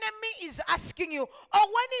enemy is asking you, or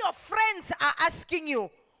when your friends are asking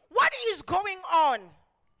you, what is going on?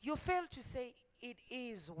 You fail to say, it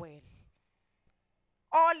is well.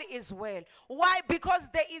 All is well. Why? Because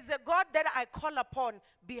there is a God that I call upon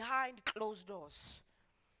behind closed doors,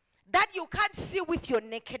 that you can't see with your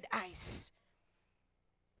naked eyes.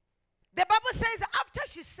 The Bible says after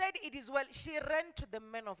she said it is well, she ran to the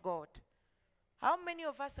man of God. How many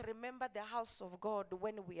of us remember the house of God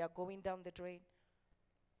when we are going down the drain?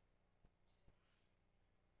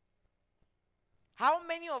 How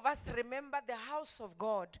many of us remember the house of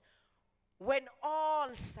God when all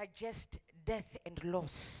suggest death and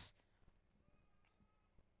loss?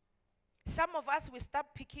 Some of us, we start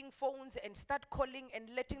picking phones and start calling and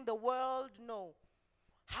letting the world know,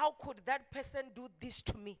 how could that person do this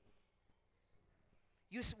to me?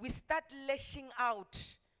 We start lashing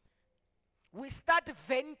out. We start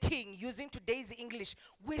venting, using today's English.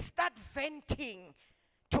 We start venting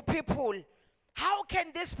to people. How can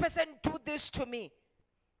this person do this to me?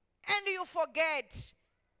 And you forget,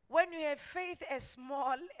 when you have faith as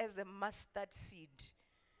small as a mustard seed,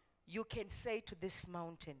 you can say to this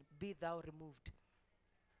mountain, be thou removed.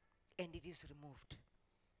 And it is removed.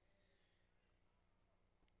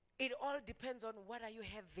 It all depends on what are you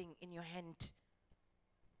having in your hand.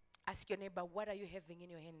 Ask your neighbor, what are you having in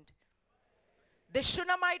your hand? The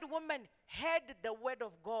Shunammite woman heard the word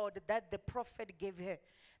of God that the prophet gave her,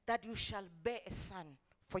 that you shall bear a son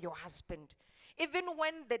for your husband. Even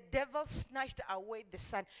when the devil snatched away the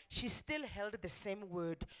son, she still held the same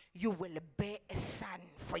word. You will bear a son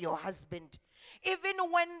for your husband. Even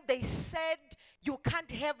when they said you can't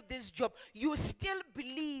have this job, you still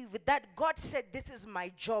believe that God said this is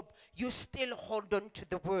my job. You still hold on to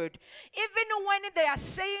the word. Even when they are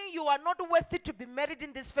saying you are not worthy to be married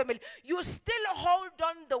in this family, you still hold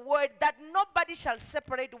on the word that nobody shall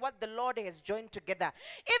separate what the Lord has joined together.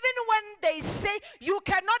 Even when they say you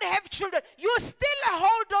cannot have children, you still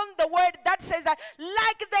hold on the word that says that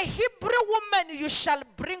like the Hebrew woman you shall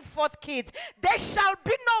bring forth kids. There shall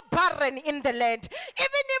be no barren in the land.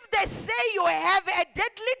 Even if they say you have a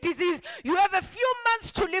deadly disease, you have a few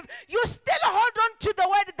months to live, you still hold on to the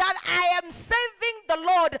word that I am serving the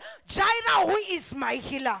Lord Jireh, who is my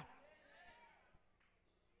healer.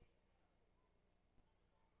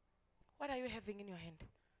 What are you having in your hand?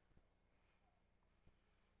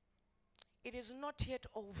 It is not yet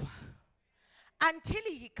over. Until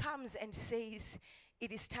he comes and says,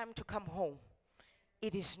 it is time to come home.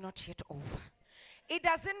 It is not yet over. It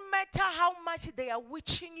doesn't matter how much they are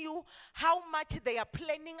witching you, how much they are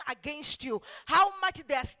planning against you, how much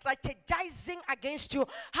they are strategizing against you,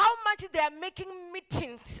 how much they are making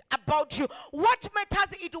meetings about you. What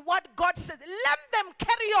matters is what God says. Let them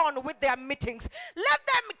carry on with their meetings. Let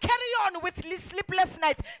them carry on with sleepless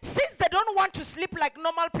nights. Since they don't want to sleep like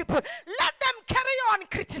normal people, let them carry on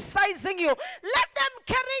criticizing you. Let them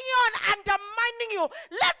carry on undermining you.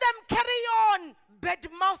 Let them carry on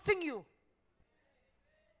bad-mouthing you.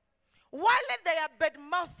 While they are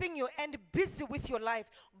bad-mouthing you and busy with your life,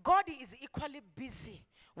 God is equally busy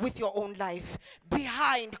with your own life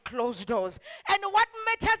behind closed doors. And what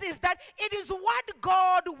matters is that it is what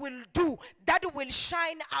God will do that will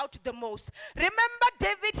shine out the most. Remember,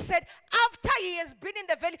 David said, after he has been in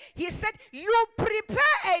the valley, he said, you prepare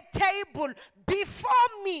a table before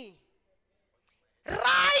me,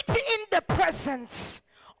 right in the presence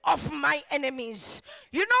of my enemies.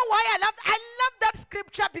 You know why I love that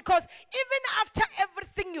scripture? Because even after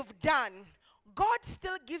everything you've done, God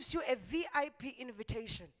still gives you a VIP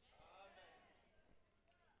invitation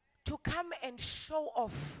to come and show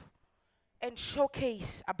off and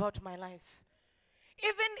showcase about my life.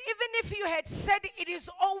 Even if you had said it is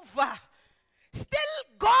over, still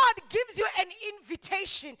God gives you an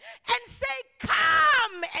invitation and say,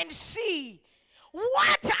 come and see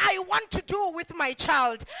what I want to do with my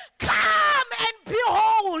child. Come and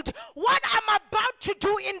behold what I'm about to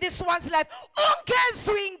do in this one's life.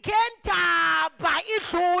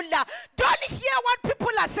 Don't hear what people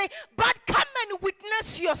are saying, but come and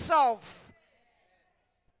witness yourself.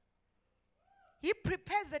 He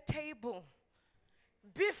prepares a table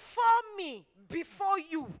before me, before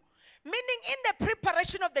you. Meaning in the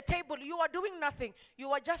preparation of the table, you are doing nothing.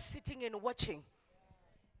 You are just sitting and watching.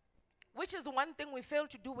 Which is one thing we fail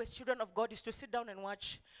to do as children of God, is to sit down and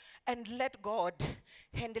watch and let God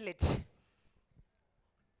handle it.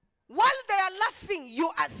 While they are laughing,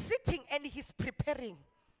 you are sitting and he's preparing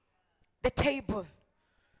the table.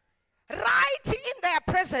 Right in their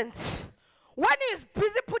presence. When he's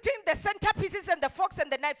busy putting the centerpieces and the forks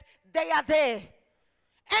and the knives, they are there.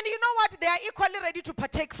 And you know what? They are equally ready to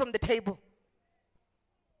partake from the table.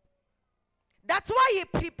 That's why he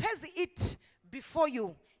prepares it before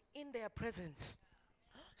you, in their presence,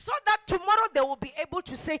 so that tomorrow they will be able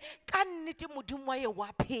to say,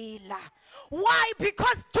 why?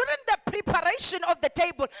 Because during the preparation of the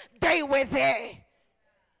table, they were there.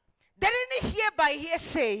 They didn't hear by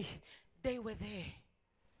hearsay. They were there.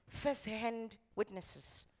 First-hand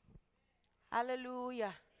witnesses.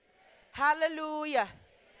 Hallelujah. Hallelujah.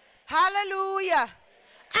 Hallelujah.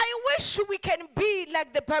 I wish we can be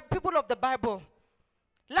like the people of the Bible.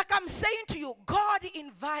 Like I'm saying to you, God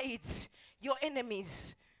invites your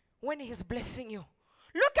enemies when he's blessing you.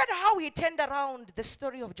 Look at how he turned around the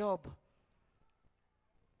story of Job.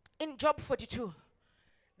 In Job 42,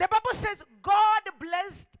 the Bible says God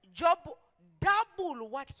blessed Job double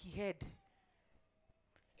what he had.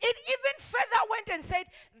 It even further went and said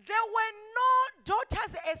there were no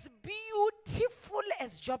daughters as beautiful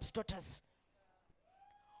as Job's daughters.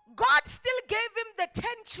 God still gave him the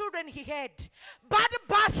 10 children he had. But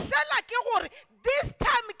Basela, this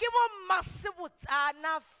time give him massive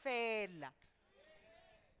fell.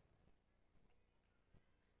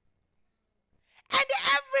 And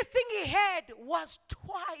everything he had was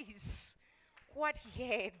twice what he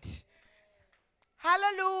had.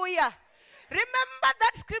 Hallelujah. Remember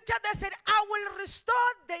that scripture that said, I will restore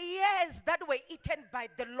the years that were eaten by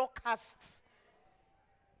the locusts.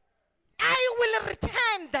 I will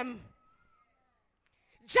return them.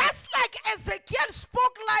 Just like Ezekiel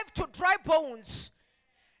spoke life to dry bones.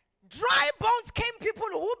 Dry bones came people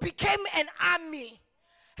who became an army,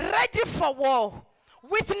 ready for war,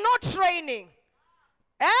 with no training.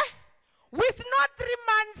 With no 3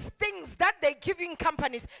 months things that they give in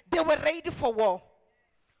companies. They were ready for war.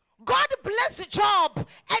 God blessed Job,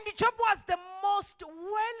 and Job was the most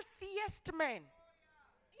wealthiest man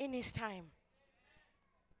in his time.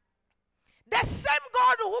 The same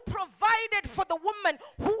God who provided for the woman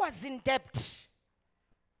who was in debt.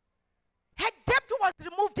 Her debt was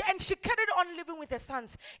removed and she carried on living with her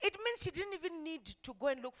sons. It means she didn't even need to go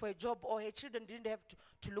and look for a job, or her children didn't have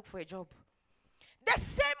to look for a job. The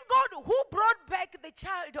same God who brought back the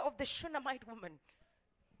child of the Shunammite woman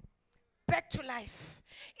back to life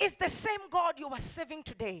is the same God you are serving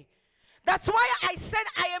today. That's why I said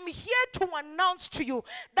I am here to announce to you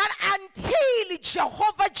that until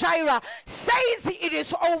Jehovah Jireh says it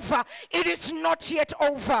is over, it is not yet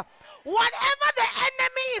over. Whatever the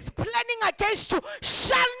enemy is planning against you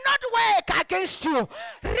shall not work against you.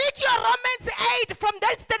 Read your Romans 8 from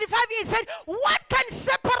verse 35. He said, what can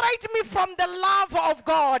separate me from the love of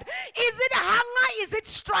God? Is it hunger? Is it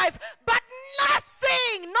strife? But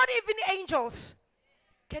nothing, not even angels,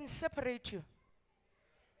 can separate you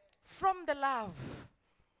from the love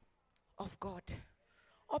of God.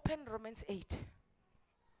 Open Romans 8.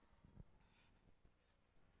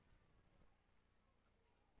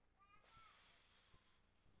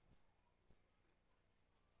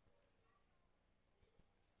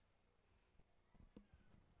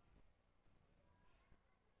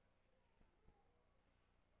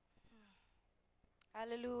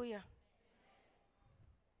 Hallelujah.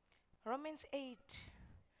 Romans 8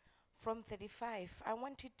 from 35. I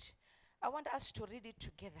want us to read it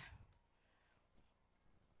together.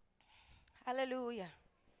 Hallelujah.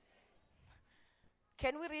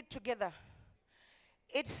 Can we read together?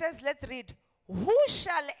 It says, let's read. Who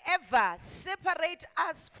shall ever separate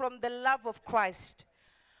us from the love of Christ?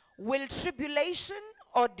 Will tribulation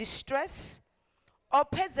or distress or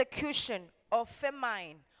persecution or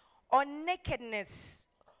famine or nakedness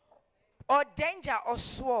or danger or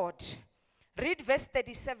sword? Read verse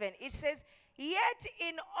 37. It says, yet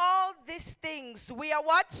in all these things we are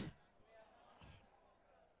what?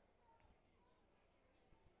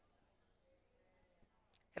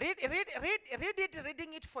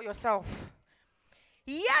 Reading it for yourself.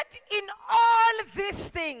 Yet in all these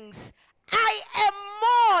things I am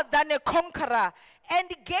more than a conqueror and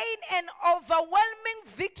gain an overwhelming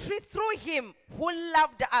victory through him who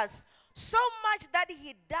loved us so much that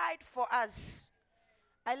he died for us.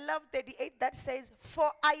 I love 38 that says, for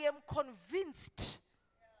I am convinced.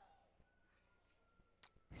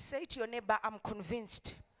 Say to your neighbor, I'm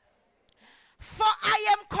convinced. For I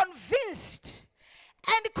am convinced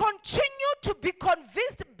and continue to be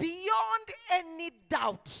convinced beyond any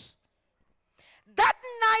doubt that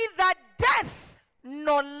neither death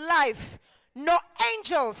nor life, nor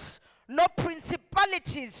angels, nor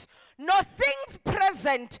principalities, nor things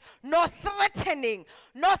present, nor threatening,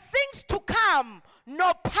 nor things to come,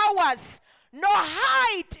 nor powers, nor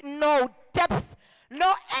height, nor depth,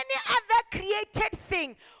 nor any other created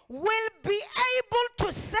thing will be able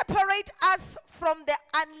to separate us from the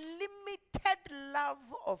unlimited love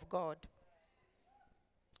of God,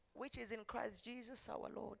 which is in Christ Jesus our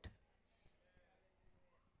Lord.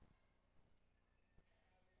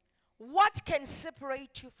 What can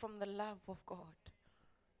separate you from the love of God?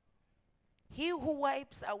 He who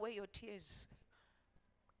wipes away your tears.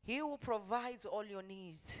 He who provides all your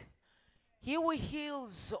needs. He who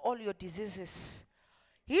heals all your diseases.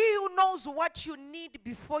 He who knows what you need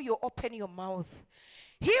before you open your mouth.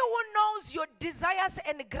 He who knows your desires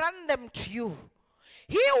and grant them to you.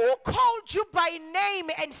 He who called you by name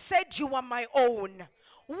and said you are my own.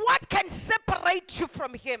 What can separate you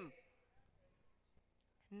from him?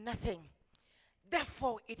 Nothing.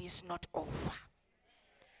 Therefore, it is not over.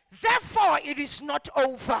 Therefore, it is not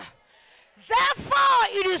over. Therefore,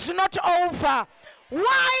 it is not over.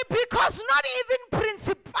 Why? Because not even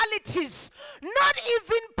principalities, not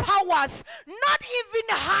even powers, not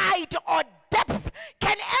even height or depth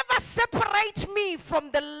can ever separate me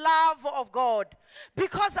from the love of God.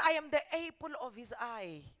 Because I am the apple of his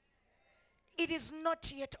eye. It is not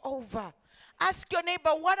yet over. Ask your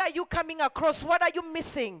neighbor, what are you coming across? What are you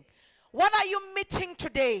missing? What are you meeting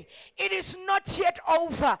today? It is not yet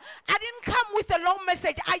over. I didn't come with a long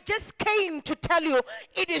message. I just came to tell you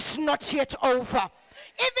it is not yet over.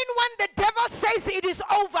 Even when the devil says it is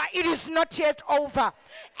over, it is not yet over.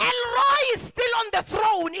 Elroy is still on the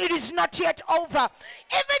throne, it is not yet over.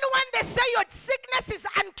 Even when they say your sickness is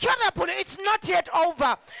incurable, it's not yet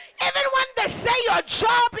over. Even when they say your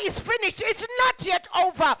job is finished, it's not yet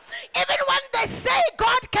over. Even when they say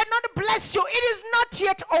God cannot bless you, it is not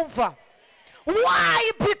yet over.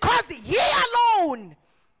 Why? Because he alone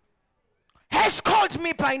has called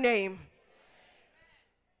me by name.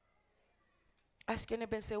 Ask your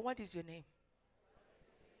neighbor and say, what is your name?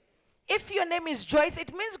 If your name is Joyce,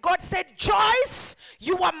 it means God said, Joyce,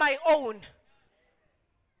 you are my own.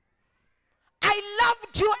 I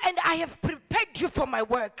loved you and I have prepared you for my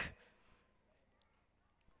work.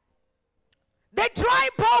 The dry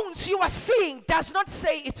bones you are seeing does not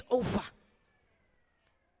say it's over.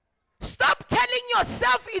 Stop telling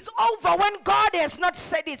yourself it's over when God has not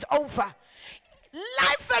said it's over.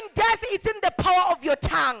 Life and death is in the power of your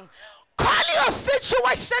tongue. Call your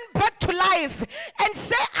situation back to life and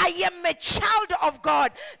say, I am a child of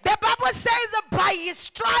God. The Bible says, by his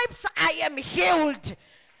stripes I am healed.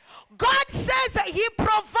 God says that he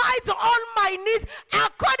provides all my needs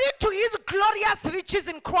according to his glorious riches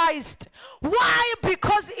in Christ. Why?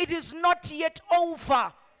 Because it is not yet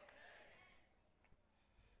over.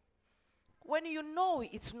 When you know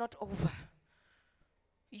it's not over,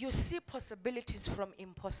 you see possibilities from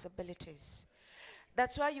impossibilities.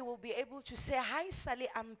 That's why you will be able to say, Hi Sally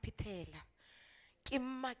Ampitela.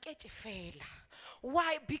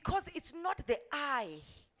 Why? Because it's not the I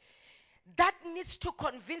that needs to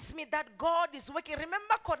convince me that God is working.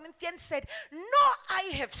 Remember, Corinthians said, no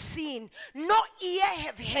eye have seen, no ear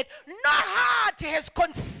have heard, no heart has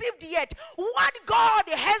conceived yet what God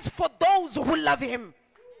has for those who love him.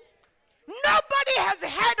 Nobody has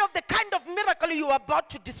heard of the kind of miracle you are about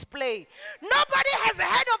to display. Nobody has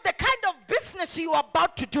heard of the kind of business you are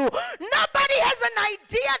about to do. Nobody has an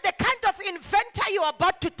idea the kind of inventor you are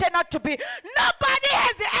about to turn out to be. Nobody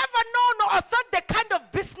has ever known or thought the kind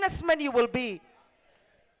of businessman you will be.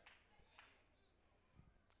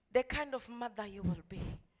 The kind of mother you will be.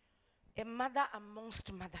 A mother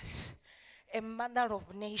amongst mothers. A mother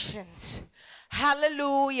of nations.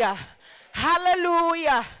 Hallelujah.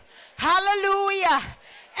 Hallelujah. Hallelujah.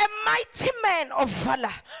 A mighty man of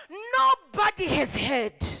valor. Nobody has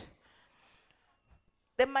heard.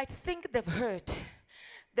 They might think they've heard.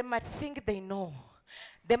 They might think they know.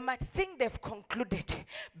 They might think they've concluded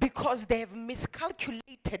because they have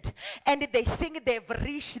miscalculated and they think they've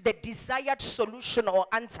reached the desired solution or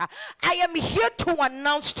answer. I am here to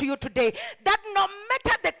announce to you today that no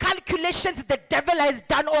matter the calculations the devil has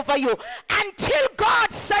done over you, until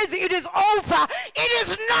God says it is over, it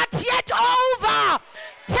is not yet over.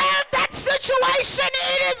 Tell that situation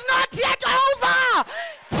it is not yet over.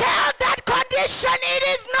 Tell that condition it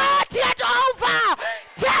is not yet over.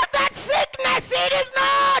 Tell that sickness it is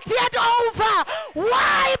not yet over.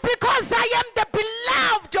 Why? Because I am the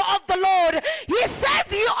beloved of the Lord. He says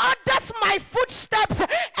he orders my footsteps,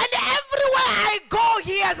 and everywhere I go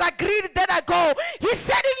he has agreed that I go. He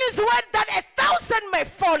said in his word that 1,000 may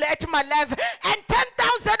fall at my left and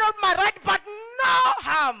 10,000 on my right, but no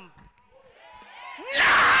harm. No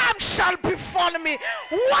harm shall befall me.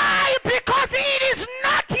 Why? Because it is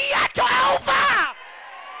not yet over.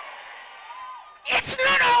 It's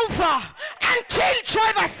not over until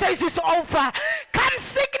Joy says it's over. Come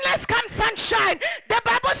sickness, come sunshine. The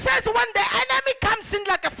Bible says when the enemy comes in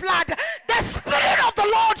like a flood, the Spirit of the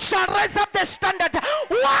Lord shall raise up the standard.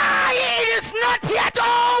 Why? It is not yet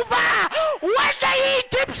over. When the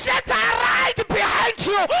Egyptians are right behind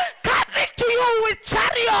you, coming to you with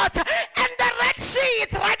chariots, and the Red Sea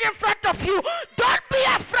is right in front of you, don't be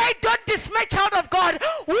afraid, don't dismay, child of God.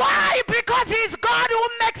 Why? Because he's God who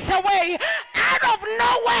makes a way out of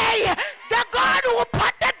no way. The God who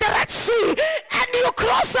parted the Red Sea and you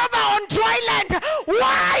cross over on dry land.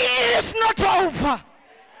 Why? It is not over.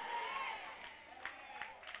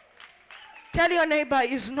 Tell your neighbor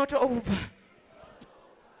it's not over.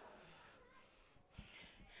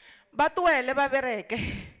 But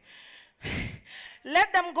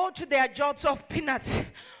let them go to their jobs of peanuts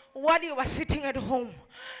while you are sitting at home.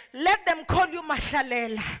 Let them call you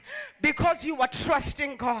Mahlalela because you are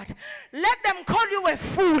trusting God. Let them call you a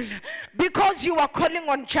fool because you are calling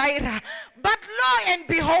on Jireh. But lo and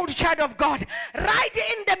behold, child of God, right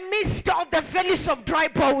in the midst of the valleys of dry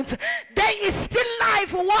bones, there is still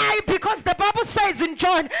life. Why? Because the Bible says in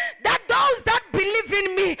John that those that believe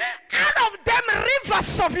in me, out of them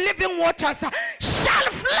rivers of living waters shall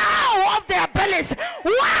flow of their bellies.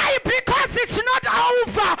 Why? Because it's not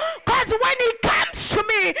over. Because when he comes to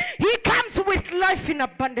me, he comes with life in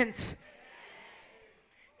abundance.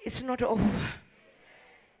 It's not over.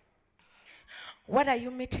 What are you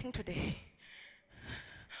meeting today?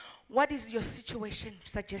 What is your situation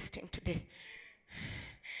suggesting today?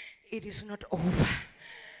 It is not over.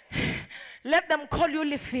 Let them call you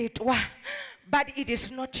Lefetwa, but it is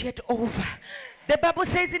not yet over. The Bible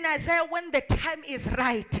says in Isaiah, when the time is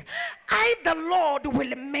right, I, the Lord,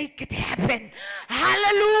 will make it happen.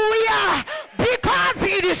 Hallelujah. Because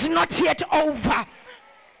it is not yet over.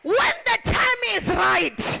 When the time is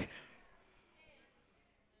right.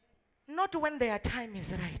 Not when their time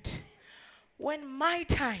is right. When my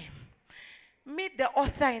time. Meet the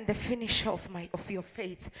author and the finisher of your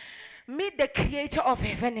faith. Meet the creator of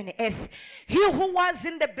heaven and earth. He who was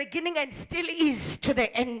in the beginning and still is to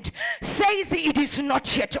the end. Says it is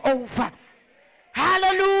not yet over.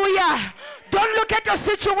 Hallelujah. Don't look at your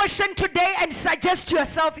situation today and suggest to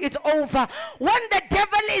yourself it's over. When the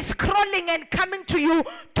devil is crawling and coming to you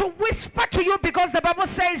to whisper to you, because the Bible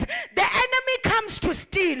says the enemy comes to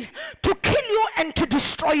steal, to kill you, and to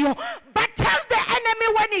destroy you. But tell the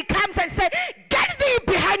enemy when he comes and say, get thee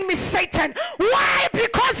behind me, Satan. Why?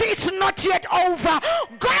 Because it's not yet over.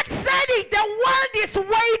 God said it, the world is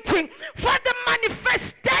waiting for the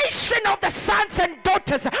manifestation of the sons and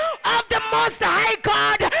daughters of the Most High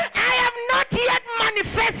God. I have not yet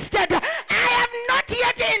manifested. I have not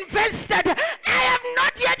yet invested. I have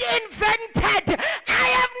not yet invented. I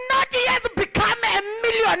have not yet become a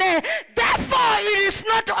millionaire. Therefore, it is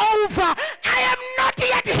not over. I am not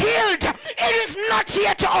yet healed. It is not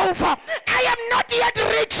yet over. I am not yet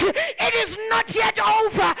rich. It is not yet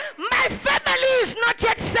over. My family is not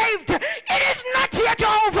yet saved. It is not yet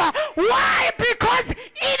over. Why? Because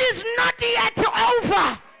it is not yet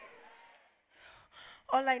over.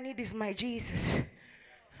 All I need is my Jesus.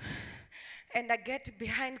 And I get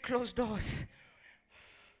behind closed doors.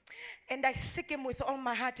 And I seek him with all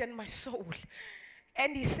my heart and my soul.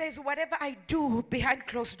 And he says, whatever I do behind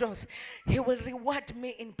closed doors, he will reward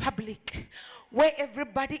me in public. Where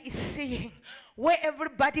everybody is seeing, where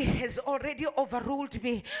everybody has already overruled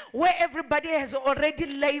me, where everybody has already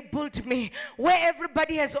labeled me, where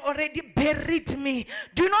everybody has already buried me.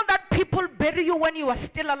 Do you know that people bury you when you are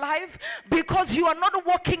still alive? Because you are not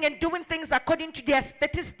walking and doing things according to their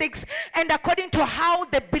statistics and according to how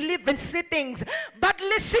they believe and see things. But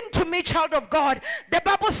listen to me, child of God. The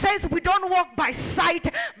Bible says we don't walk by sight,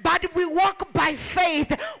 but we walk by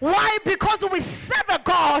faith. Why? Because we serve a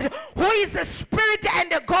God who is a spirit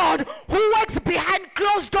and a God who works behind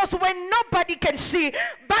closed doors when nobody can see.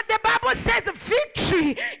 But the Bible says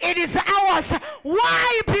victory, it is ours.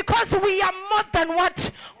 Why? Because we are more than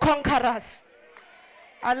what? Conquerors.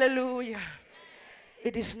 Hallelujah.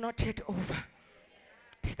 It is not yet over.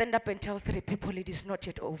 Stand up and tell 3 people it is not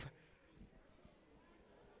yet over.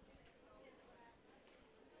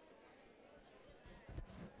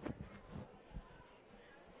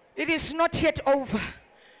 It is not yet over.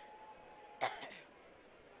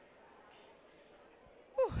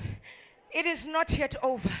 It is not yet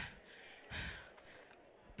over.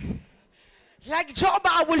 Like Job,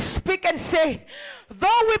 I will speak and say, though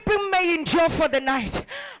weeping may endure for the night,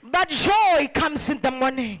 but joy comes in the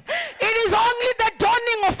morning. It is only the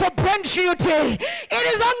dawning of a brand new day.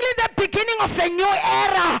 It is only the beginning of a new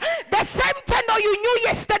era. The same tender you knew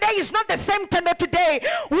yesterday is not the same tender today.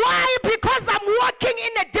 Why? Because I'm walking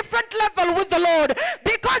in a different level with the Lord.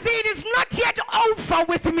 Because it is not yet over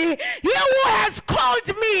with me. He who has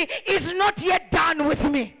called me is not yet done with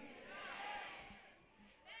me.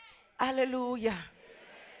 Hallelujah.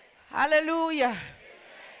 Hallelujah.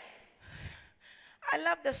 I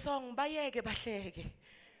love the song Bayeke Bahleke.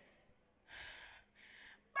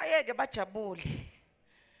 Bayeke bajabule.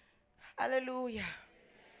 Hallelujah.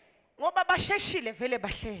 Ngoba basheshile vele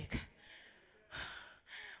bahleka.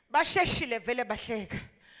 Basheshile vele bahleka.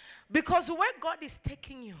 Because where God is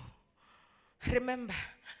taking you, remember,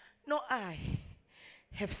 no eye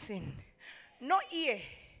have seen, no ear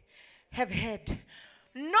have heard,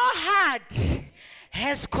 no heart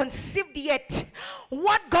has conceived yet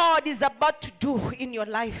what God is about to do in your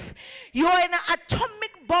life. You are an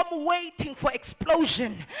atomic bomb waiting for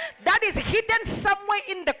explosion that is hidden somewhere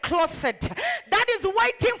in the closet, that is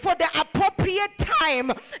waiting for the appropriate time,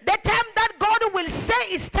 the time that God will say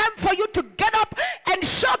it's time for you to get up and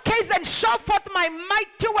showcase and show forth my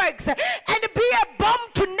mighty works and be a bomb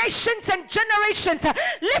to nations and generations.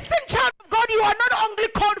 Listen, child of God, you are not only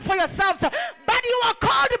called for yourselves, but you are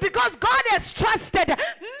called because God has trusted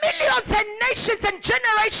millions and nations and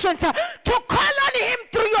generations to call on him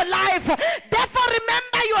through your life. Therefore,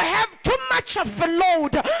 remember, you have too much of a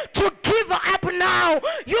load to give up now.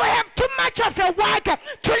 You have too much of a work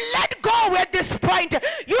to let go at this point.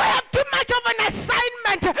 You have too much of an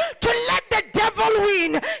assignment to let the devil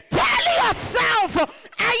win. Tell yourself,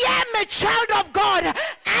 I am a child of God.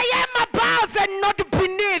 I am above and not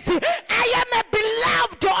beneath. I am a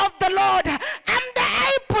beloved of the Lord. I'm the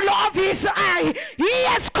apple of his eye. He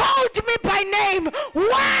has called me by name.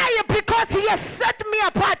 Why? Because he has set me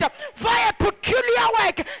apart for a peculiar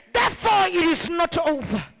work. Therefore, it is not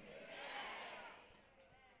over.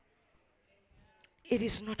 It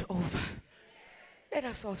is not over. Let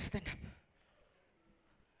us all stand up.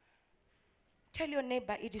 Tell your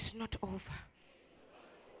neighbor, it is not over.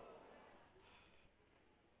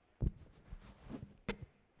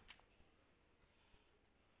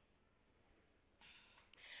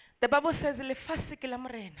 The Bible says, le fase ke la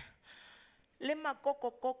morena, le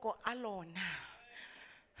makoko-koko a lona.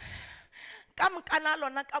 Kam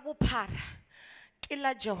kanalo na ka bophara, ke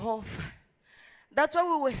la Jehovah. That's why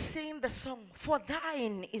we were singing the song, for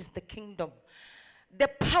thine is the kingdom, the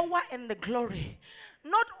power and the glory,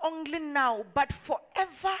 not only now, but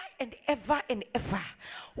forever and ever and ever.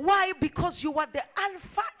 Why? Because you are the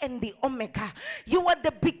Alpha and the Omega. You are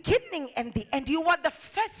the beginning and the end. You are the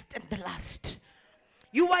first and the last.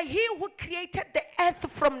 You are He who created the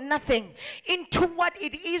earth from nothing into what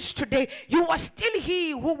it is today. You are still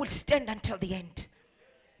He who will stand until the end.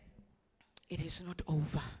 It is not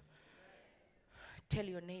over. Tell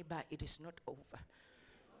your neighbor, it is not over.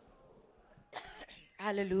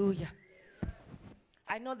 Hallelujah.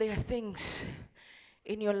 I know there are things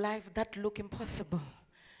in your life that look impossible.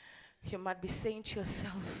 You might be saying to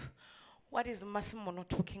yourself, what is Massimo not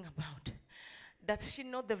talking about? Does she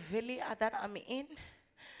know the valley that I'm in?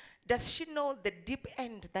 Does she know the deep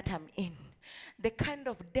end that I'm in? The kind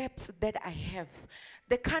of depths that I have?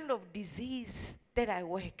 The kind of disease that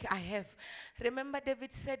I have? Remember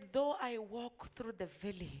David said, though I walk through the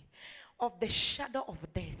valley of the shadow of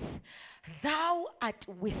death, thou art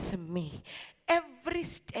with me every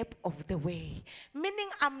step of the way. Meaning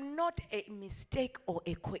I'm not a mistake or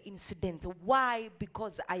a coincidence. Why?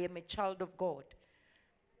 Because I am a child of God.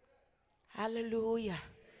 Hallelujah.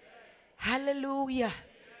 Hallelujah.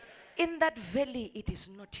 In that valley, it is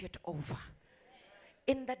not yet over.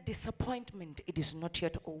 In that disappointment, it is not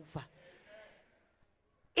yet over.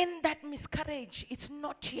 In that miscarriage, it's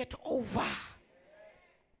not yet over.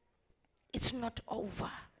 It's not over.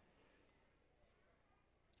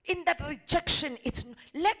 In that rejection,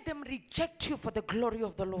 let them reject you for the glory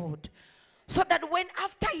of the Lord. So that when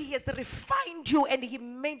after He has refined you and He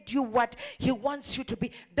made you what He wants you to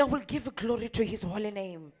be, they will give glory to His holy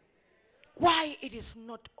name. Why? It is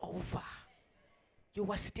not over. You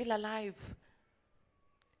are still alive.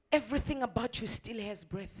 Everything about you still has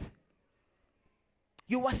breath.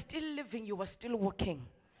 You are still living. You are still working.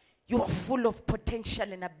 You are full of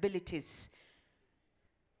potential and abilities.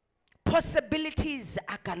 Possibilities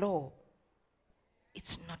are galore.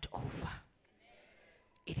 It's not over.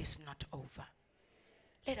 It is not over.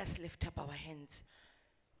 Let us lift up our hands.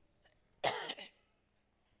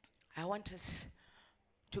 I want us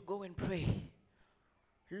to go and pray.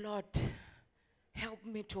 Lord, help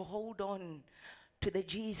me to hold on to the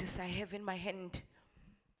Jesus I have in my hand.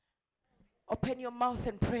 Open your mouth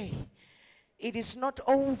and pray. It is not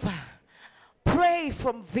over. Pray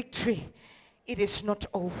from victory. It is not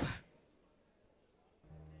over.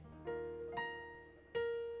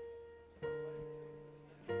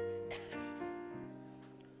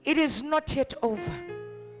 It is not yet over.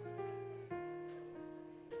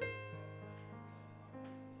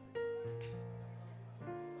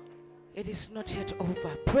 It is not yet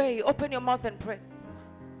over. Pray. Open your mouth and pray.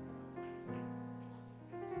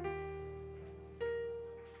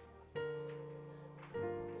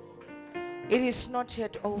 It is not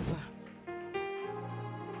yet over.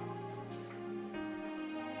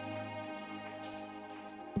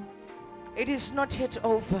 It is not yet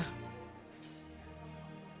over.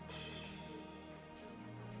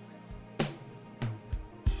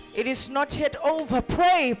 It is not yet over.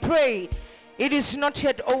 Pray, pray. It is not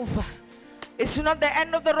yet over. It's not the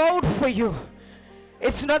end of the road for you.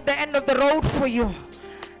 It's not the end of the road for you.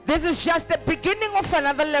 This is just the beginning of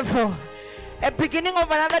another level, a beginning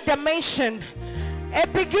of another dimension, a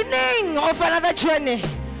beginning of another journey,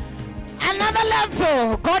 another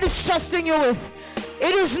level God is trusting you with.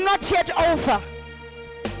 It is not yet over.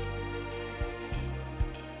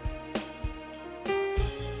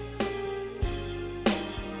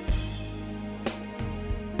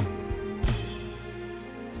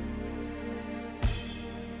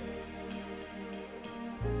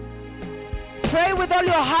 Pray with all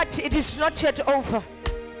your heart. It is not yet over.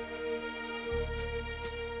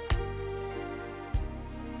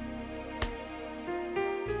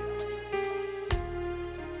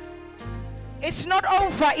 It's not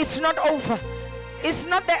over. It's not over. It's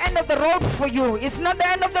not the end of the road for you. It's not the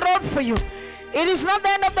end of the road for you. It is not the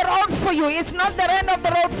end of the road for you. It's not the end of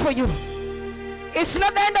the road for you. It's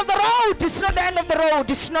not the end of the road. It's not the end of the road.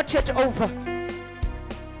 It's not yet over.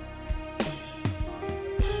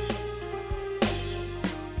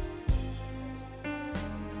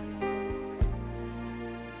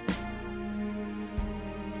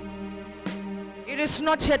 It is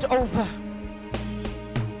not yet over.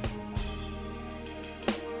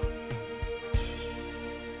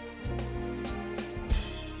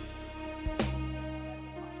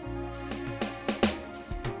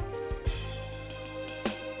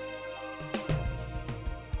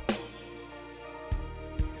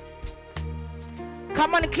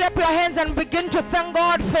 Come on, clap your hands and begin to thank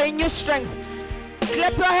God for a new strength.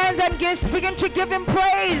 Clap your hands and begin to give him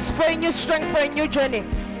praise for a new strength, for a new journey.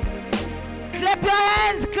 Clap your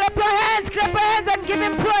hands, clap your hands, clap your hands and give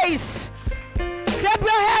him praise. Clap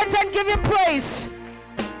your hands and give him praise.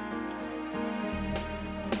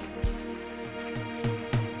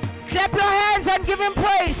 Clap your hands and give him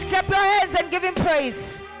praise. Clap your hands and give him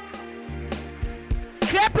praise.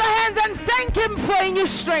 Clap your hands and thank him for a new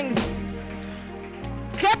strength.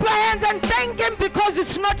 Clap your hands and thank him because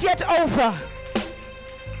it's not yet over.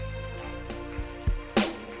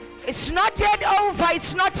 It's not yet over.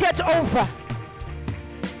 It's not yet over.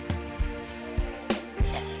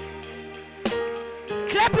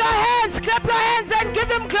 Clap your hands and give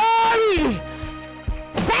him glory.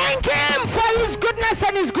 Thank him for his goodness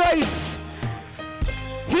and his grace.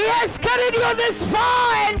 He has carried you this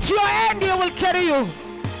far, and to your end he will carry you.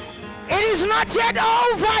 It is not yet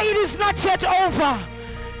over. It is not yet over.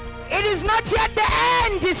 It is not yet the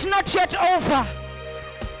end. It's not yet over.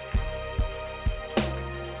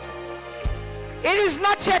 It is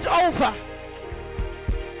not yet over.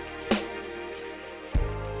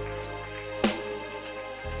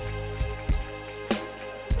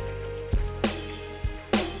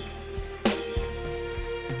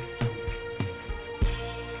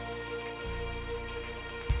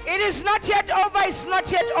 It is not yet over. It's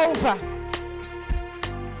not yet over.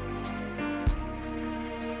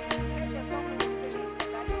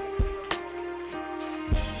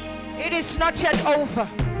 It is not yet over.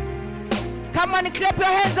 Come on, clap your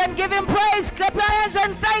hands and give him praise. Clap your hands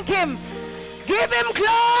and thank him. Give him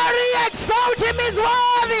glory. Exalt him. He's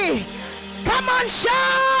worthy. Come on,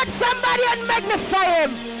 shout somebody and magnify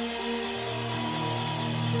him.